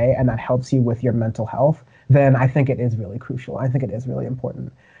physical way, and that helps you with your mental health, then I think it is really crucial. I think it is really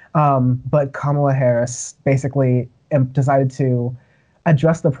important. But Kamala Harris basically decided to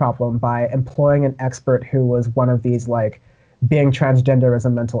address the problem by employing an expert who was one of these like being transgender as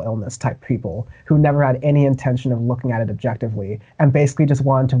a mental illness type people who never had any intention of looking at it objectively, and basically just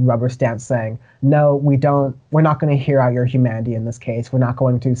wanted to rubber stamp saying, no, we're not going to hear out your humanity in this case. We're not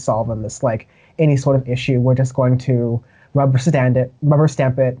going to solve on this like any sort of issue. We're just going to rubber stamp it,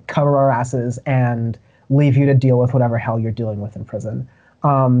 cover our asses, and leave you to deal with whatever hell you're dealing with in prison.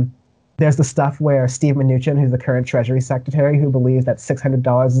 There's the stuff where Steve Mnuchin, who's the current Treasury Secretary, who believes that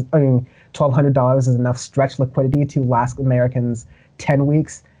 $1,200 is enough stretch liquidity to last Americans 10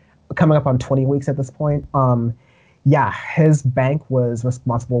 weeks, coming up on 20 weeks at this point. Yeah, his bank was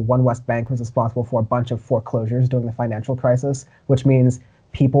responsible, One West Bank was responsible for a bunch of foreclosures during the financial crisis, which means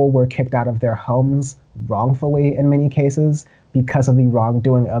people were kicked out of their homes wrongfully in many cases because of the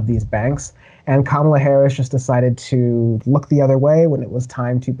wrongdoing of these banks. And Kamala Harris just decided to look the other way when it was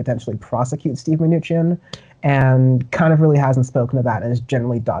time to potentially prosecute Steve Mnuchin, and kind of really hasn't spoken to that and has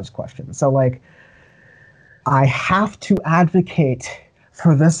generally dodged questions. So like, I have to advocate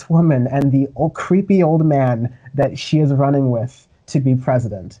for this woman and the old, creepy old man that she is running with to be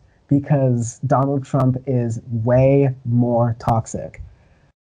president, because Donald Trump is way more toxic.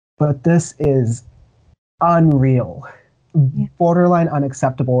 But this is unreal, borderline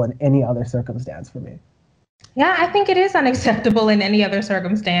unacceptable in any other circumstance for me. Yeah, I think it is unacceptable in any other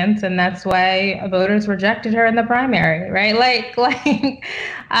circumstance, and that's why voters rejected her in the primary, right?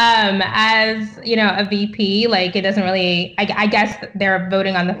 As you know, a VP, like it doesn't really. I guess they're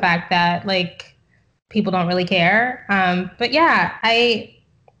voting on the fact that like people don't really care. But yeah,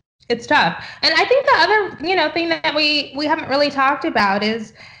 it's tough. And I think the other, thing that we haven't really talked about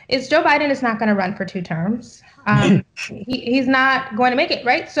is Joe Biden is not going to run for 2 terms. He's not going to make it,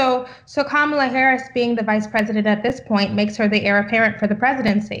 right? So Kamala Harris being the vice president at this point makes her the heir apparent for the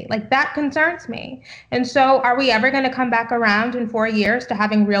presidency. Like that concerns me. And so are we ever going to come back around in 4 years to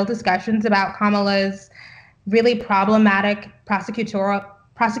having real discussions about Kamala's really problematic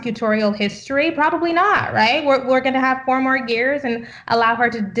prosecutorial history? Probably not, right? We're going to have 4 more years and allow her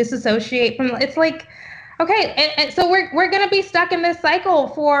to disassociate from. It's like, okay, and so we're going to be stuck in this cycle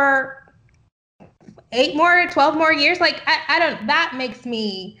for 12 more years. Like I don't. That makes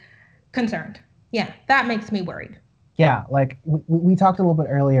me concerned. Yeah, that makes me worried. Yeah, like we talked a little bit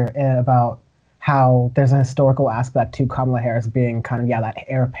earlier about how there's a historical aspect to Kamala Harris being kind of, that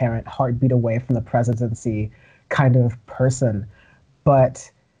heir apparent, heartbeat away from the presidency kind of person.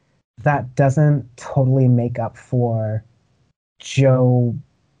 But that doesn't totally make up for Joe,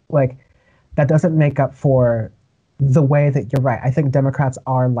 like, that doesn't make up for the way that you're right. I think Democrats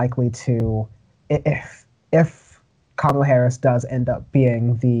are likely to, if Kamala Harris does end up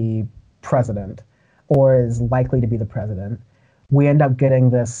being the president or is likely to be the president, we end up getting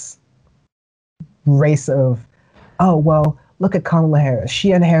this race of, oh, well, look at Kamala Harris.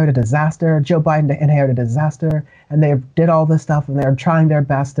 She inherited a disaster. Joe Biden inherited a disaster. And they did all this stuff and they're trying their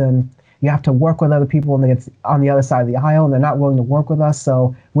best. And you have to work with other people and it's on the other side of the aisle and they're not willing to work with us.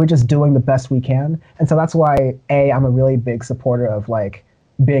 So we're just doing the best we can. And so that's why, I'm a really big supporter of like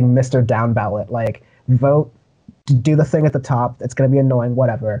being Mr. Down ballot. Like vote, do the thing at the top. It's going to be annoying,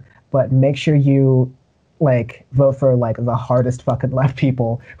 whatever. But make sure you like vote for like the hardest fucking left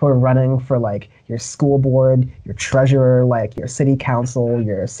people who are running for like your school board, your treasurer, like your city council,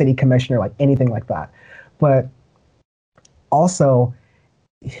 your city commissioner, like anything like that. But also,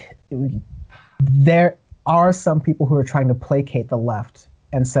 there are some people who are trying to placate the left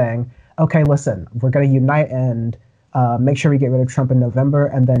and saying, okay, listen, we're going to unite and make sure we get rid of Trump in November,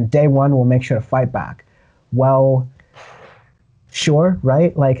 and then day one we'll make sure to fight back. Well, sure,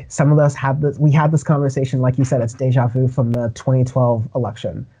 right? Like some of us we had this conversation, like you said, it's deja vu from the 2012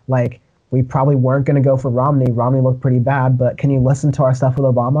 election. Like we probably weren't going to go for Romney. Romney looked pretty bad, but can you listen to our stuff with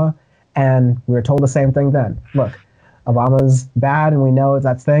Obama? And we were told the same thing then. Look, Obama's bad and we know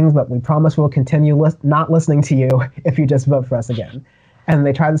that's things, but we promise we'll continue not listening to you if you just vote for us again. And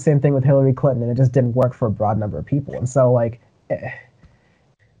they tried the same thing with Hillary Clinton and it just didn't work for a broad number of people. And so like,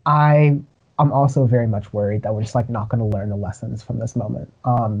 I'm also very much worried that we're just like not going to learn the lessons from this moment.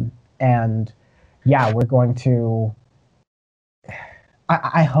 And yeah, we're going to,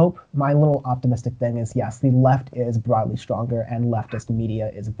 I hope my little optimistic thing is, yes, the left is broadly stronger and leftist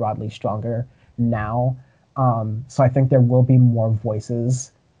media is broadly stronger now. So I think there will be more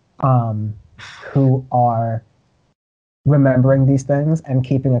voices who are remembering these things and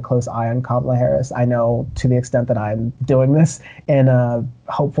keeping a close eye on Kamala Harris. I know to the extent that I'm doing this in a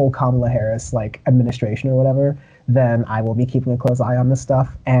hopeful Kamala Harris like administration or whatever, then I will be keeping a close eye on this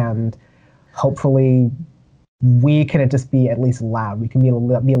stuff. And hopefully we can just be at least loud. We can be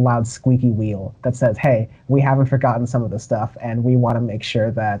a loud squeaky wheel that says, hey, we haven't forgotten some of the stuff and we want to make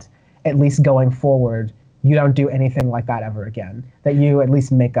sure that at least going forward, you don't do anything like that ever again, that you at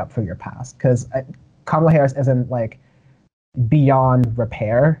least make up for your past. Because Kamala Harris isn't like beyond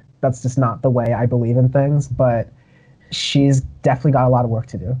repair. That's just not the way I believe in things, but she's definitely got a lot of work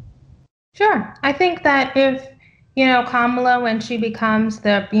to do. Sure. I think that if, Kamala, when she becomes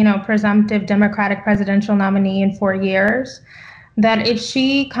the, presumptive Democratic presidential nominee in 4 years, that if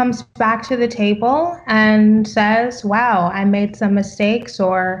she comes back to the table and says, wow, I made some mistakes,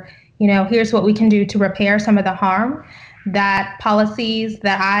 or, here's what we can do to repair some of the harm that policies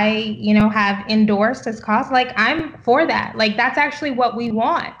that I, have endorsed as cause, like I'm for that. Like that's actually what we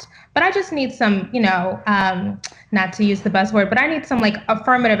want. But I just need some, not to use the buzzword, but I need some like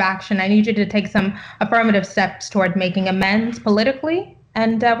affirmative action. I need you to take some affirmative steps toward making amends politically.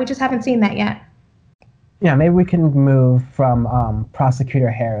 And we just haven't seen that yet. Yeah, maybe we can move from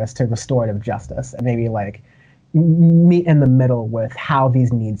Prosecutor Harris to restorative justice and maybe like meet in the middle with how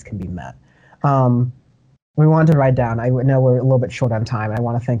these needs can be met. We wanted to write down. I know we're a little bit short on time. I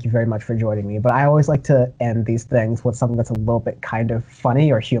want to thank you very much for joining me. But I always like to end these things with something that's a little bit kind of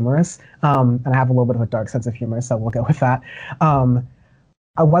funny or humorous. And I have a little bit of a dark sense of humor, so we'll go with that. Um,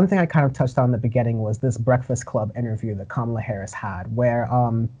 One thing I kind of touched on in the beginning was this Breakfast Club interview that Kamala Harris had, where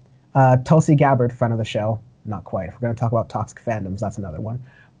Tulsi Gabbard, friend of the show, not quite. If we're going to talk about toxic fandoms, that's another one.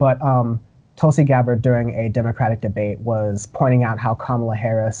 But Tulsi Gabbard, during a Democratic debate, was pointing out how Kamala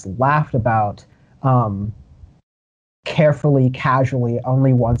Harris laughed about um, carefully, casually,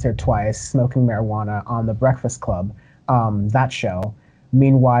 only once or twice smoking marijuana on the Breakfast Club, that show.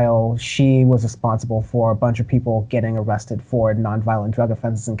 Meanwhile, she was responsible for a bunch of people getting arrested for nonviolent drug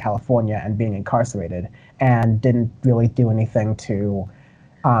offenses in California and being incarcerated, and didn't really do anything to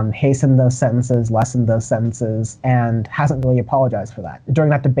hasten those sentences, lessen those sentences, and hasn't really apologized for that. During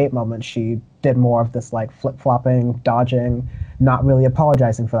that debate moment, she did more of this like flip-flopping, dodging, not really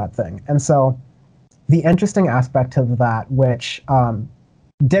apologizing for that thing. And so the interesting aspect of that, which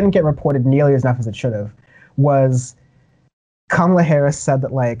didn't get reported nearly as enough as it should have, was Kamala Harris said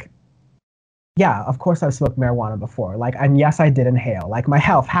that, like, yeah, of course I've smoked marijuana before. Like, and yes, I did inhale. Like, my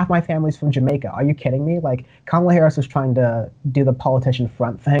health, half my family's from Jamaica. Are you kidding me? Like, Kamala Harris was trying to do the politician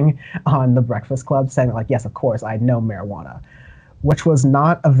front thing on the Breakfast Club, saying, like, yes, of course, I know marijuana, which was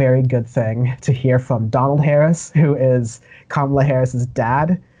not a very good thing to hear from Donald Harris, who is Kamala Harris's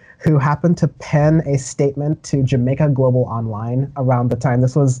dad, who happened to pen a statement to Jamaica Global Online around the time.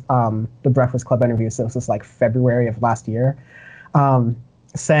 This was the Breakfast Club interview, so this was like February of last year,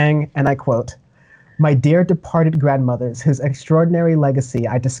 saying, and I quote, "My dear departed grandmothers, whose extraordinary legacy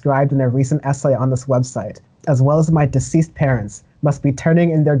I described in a recent essay on this website, as well as my deceased parents, must be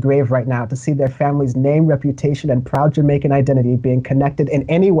turning in their grave right now to see their family's name, reputation, and proud Jamaican identity being connected in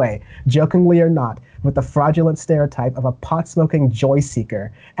any way, jokingly or not, with the fraudulent stereotype of a pot-smoking joy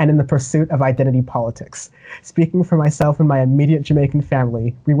seeker and in the pursuit of identity politics. Speaking for myself and my immediate Jamaican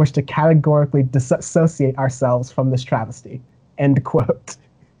family, we wish to categorically disassociate ourselves from this travesty." End quote.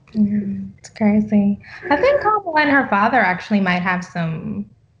 It's crazy. I think Kamala and her father actually might have some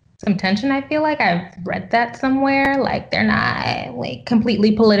tension. I feel like I've read that somewhere. Like they're not like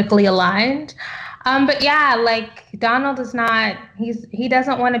completely politically aligned. But yeah, like Donald is not. He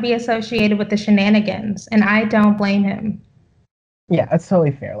doesn't want to be associated with the shenanigans, and I don't blame him. Yeah, that's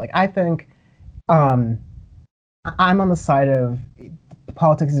totally fair. Like, I think um, I'm on the side of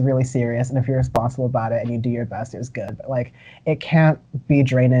politics is really serious, and if you're responsible about it and you do your best, it's good. But like, it can't be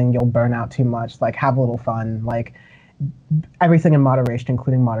draining. You'll burn out too much. Like, have a little fun. Like, everything in moderation,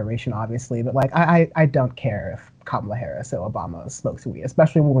 including moderation, obviously. But like, I don't care if Kamala Harris or Obama smokes weed,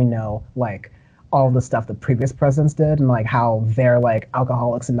 especially when we know like all the stuff the previous presidents did and like how they're like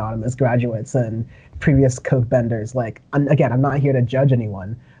Alcoholics Anonymous graduates and previous coke benders. Like, again, I'm not here to judge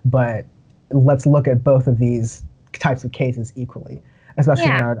anyone, but let's look at both of these types of cases equally. Especially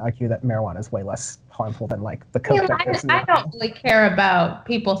when I would argue that marijuana is way less harmful than like the coke benders. I don't really care about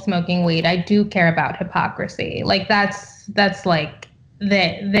people smoking weed. I do care about hypocrisy. Like that's like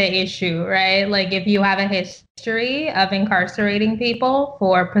the issue, right? Like if you have a history of incarcerating people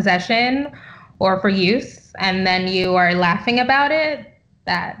for possession or for use, and then you are laughing about it,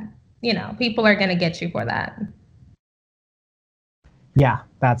 that people are going to get you for that. Yeah,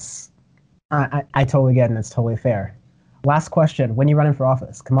 that's I totally get it, and it's totally fair. Last question: when you running for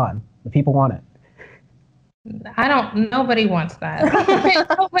office? Come on, the people want it. Nobody wants that.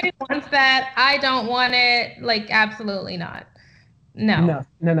 Nobody wants that. I don't want it. Like, absolutely not. No.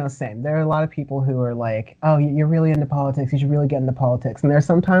 No, same. There are a lot of people who are like, oh, you're really into politics. You should really get into politics. And there's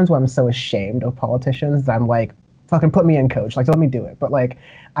some times where I'm so ashamed of politicians that I'm like, fucking put me in, coach. Like, let me do it. But like,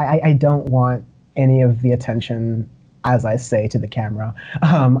 I don't want any of the attention, as I say to the camera.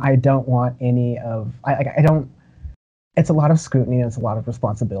 I don't want any of, I don't, it's a lot of scrutiny and it's a lot of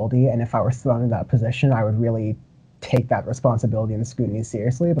responsibility. And if I were thrown in that position, I would really take that responsibility and scrutiny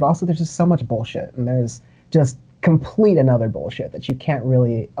seriously. But also, there's just so much bullshit, and there's just complete and utter bullshit that you can't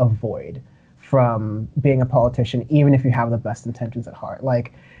really avoid from being a politician, even if you have the best intentions at heart.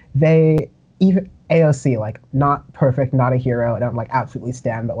 Like, even AOC, like, not perfect, not a hero, I don't like absolutely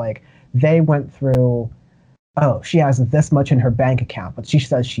stand, but like, they went through, oh, she has this much in her bank account, but she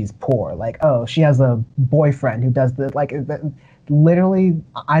says she's poor. Like, oh, she has a boyfriend who does the, like, literally,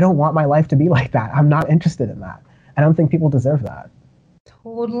 I don't want my life to be like that. I'm not interested in that. I don't think people deserve that.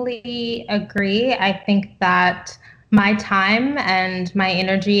 Totally agree. I think that my time and my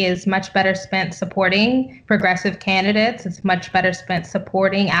energy is much better spent supporting progressive candidates. It's much better spent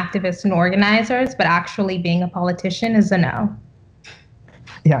supporting activists and organizers, but actually being a politician is a no.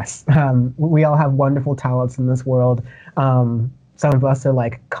 Yes, we all have wonderful talents in this world. some of us are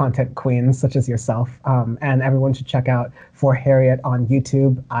like content queens, such as yourself. And everyone should check out For Harriet on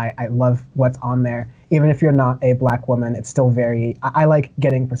YouTube. I love what's on there. Even if you're not a Black woman, it's still I like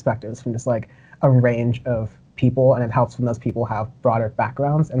getting perspectives from just like a range of people, and it helps when those people have broader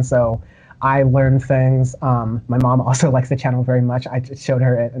backgrounds. And so I learned things. My mom also likes the channel very much. I just showed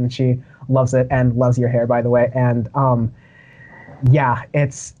her it and she loves it, and loves your hair, by the way. And yeah,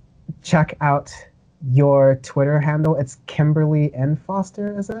 check out your Twitter handle. It's Kimberly N.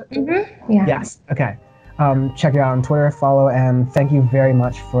 Foster, is it? Mm-hmm. Yeah. Yes. Okay. Check it out on Twitter, follow, and thank you very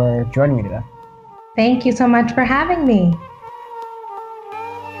much for joining me today. Thank you so much for having me.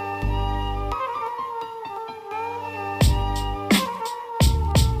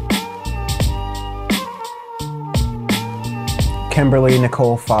 Kimberly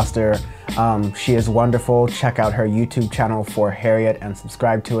Nicole Foster. She is wonderful. Check out her YouTube channel For Harriet and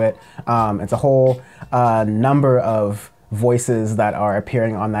subscribe to it. It's a whole number of voices that are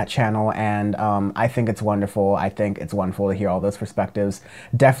appearing on that channel, and I think it's wonderful. I think it's wonderful to hear all those perspectives.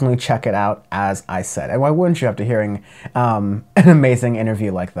 Definitely check it out, as I said. And why wouldn't you after hearing an amazing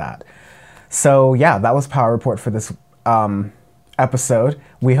interview like that? So yeah, that was Power Report for this episode.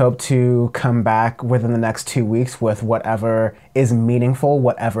 We hope to come back within the next 2 weeks with whatever is meaningful,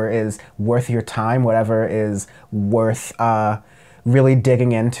 whatever is worth your time, whatever is worth really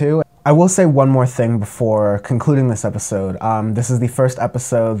digging into. I will say one more thing before concluding this episode. This is the first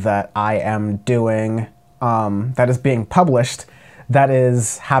episode that I am doing that is being published that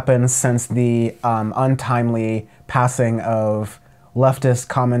happened since the untimely passing of leftist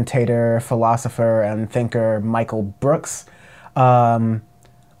commentator, philosopher, and thinker Michael Brooks.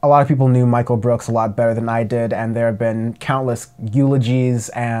 A lot of people knew Michael Brooks a lot better than I did, and there have been countless eulogies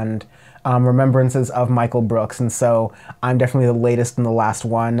and remembrances of Michael Brooks, and so I'm definitely the latest and the last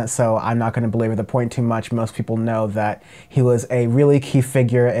one, so I'm not going to belabor the point too much. Most people know that he was a really key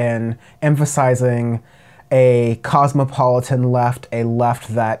figure in emphasizing a cosmopolitan left, a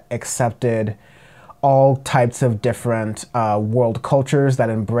left that accepted all types of different world cultures, that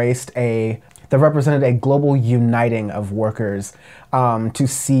that represented a global uniting of workers to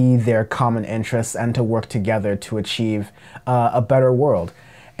see their common interests and to work together to achieve a better world.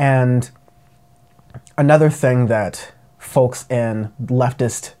 And another thing that folks in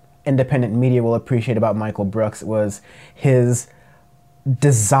leftist independent media will appreciate about Michael Brooks was his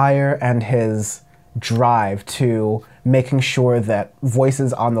desire and his drive to making sure that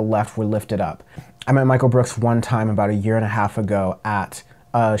voices on the left were lifted up. I met Michael Brooks one time about a year and a half ago at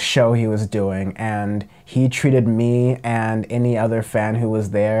a show he was doing, and he treated me and any other fan who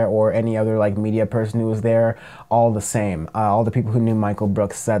was there, or any other like media person who was there, all the same. All the people who knew Michael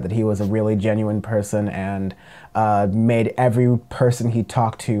Brooks said that he was a really genuine person and made every person he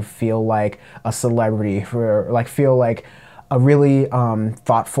talked to feel like a celebrity, feel like a really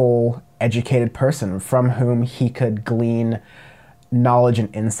thoughtful, educated person from whom he could glean knowledge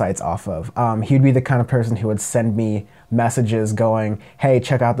and insights off of. He'd be the kind of person who would send me messages going, hey,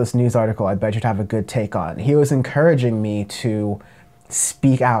 check out this news article, I bet you'd have a good take on it. He was encouraging me to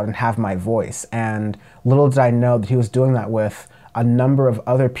speak out and have my voice, and little did I know that he was doing that with a number of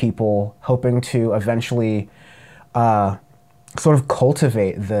other people, hoping to eventually sort of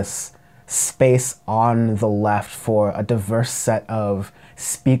cultivate this space on the left for a diverse set of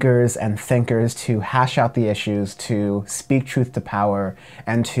speakers and thinkers to hash out the issues, to speak truth to power,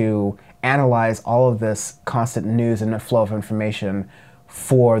 and to analyze all of this constant news and flow of information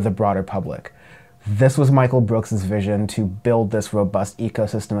for the broader public. This was Michael Brooks's vision, to build this robust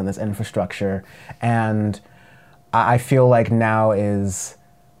ecosystem and this infrastructure, and I feel like now is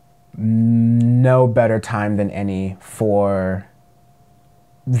no better time than any for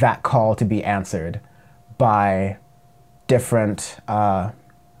that call to be answered by different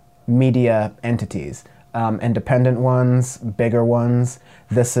media entities, independent ones, bigger ones.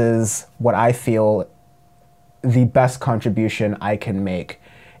 This is what I feel the best contribution I can make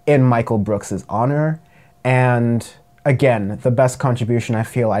in Michael Brooks's honor, and again, the best contribution I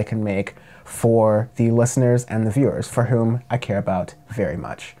feel I can make for the listeners and the viewers, for whom I care about very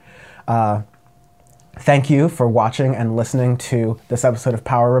much. Thank you for watching and listening to this episode of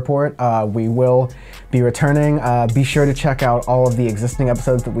Power Report. We will be returning. Be sure to check out all of the existing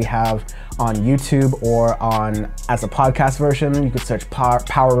episodes that we have on YouTube or as a podcast version. You could search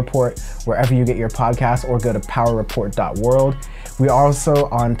Power Report wherever you get your podcasts, or go to powerreport.world. We are also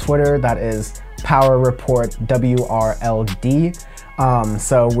on Twitter. That is Power Report WRLD.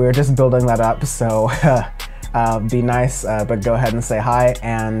 So we're just building that up. So be nice, but go ahead and say hi,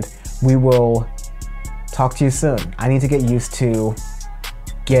 and we will talk to you soon. I need to get used to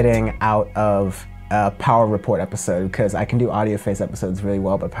getting out of a Power Report episode, because I can do audio face episodes really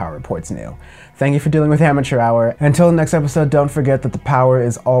well, but Power Report's new. Thank you for dealing with Amateur Hour. Until the next episode, don't forget that the power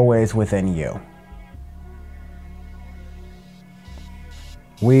is always within you.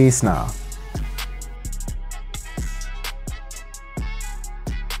 We sna.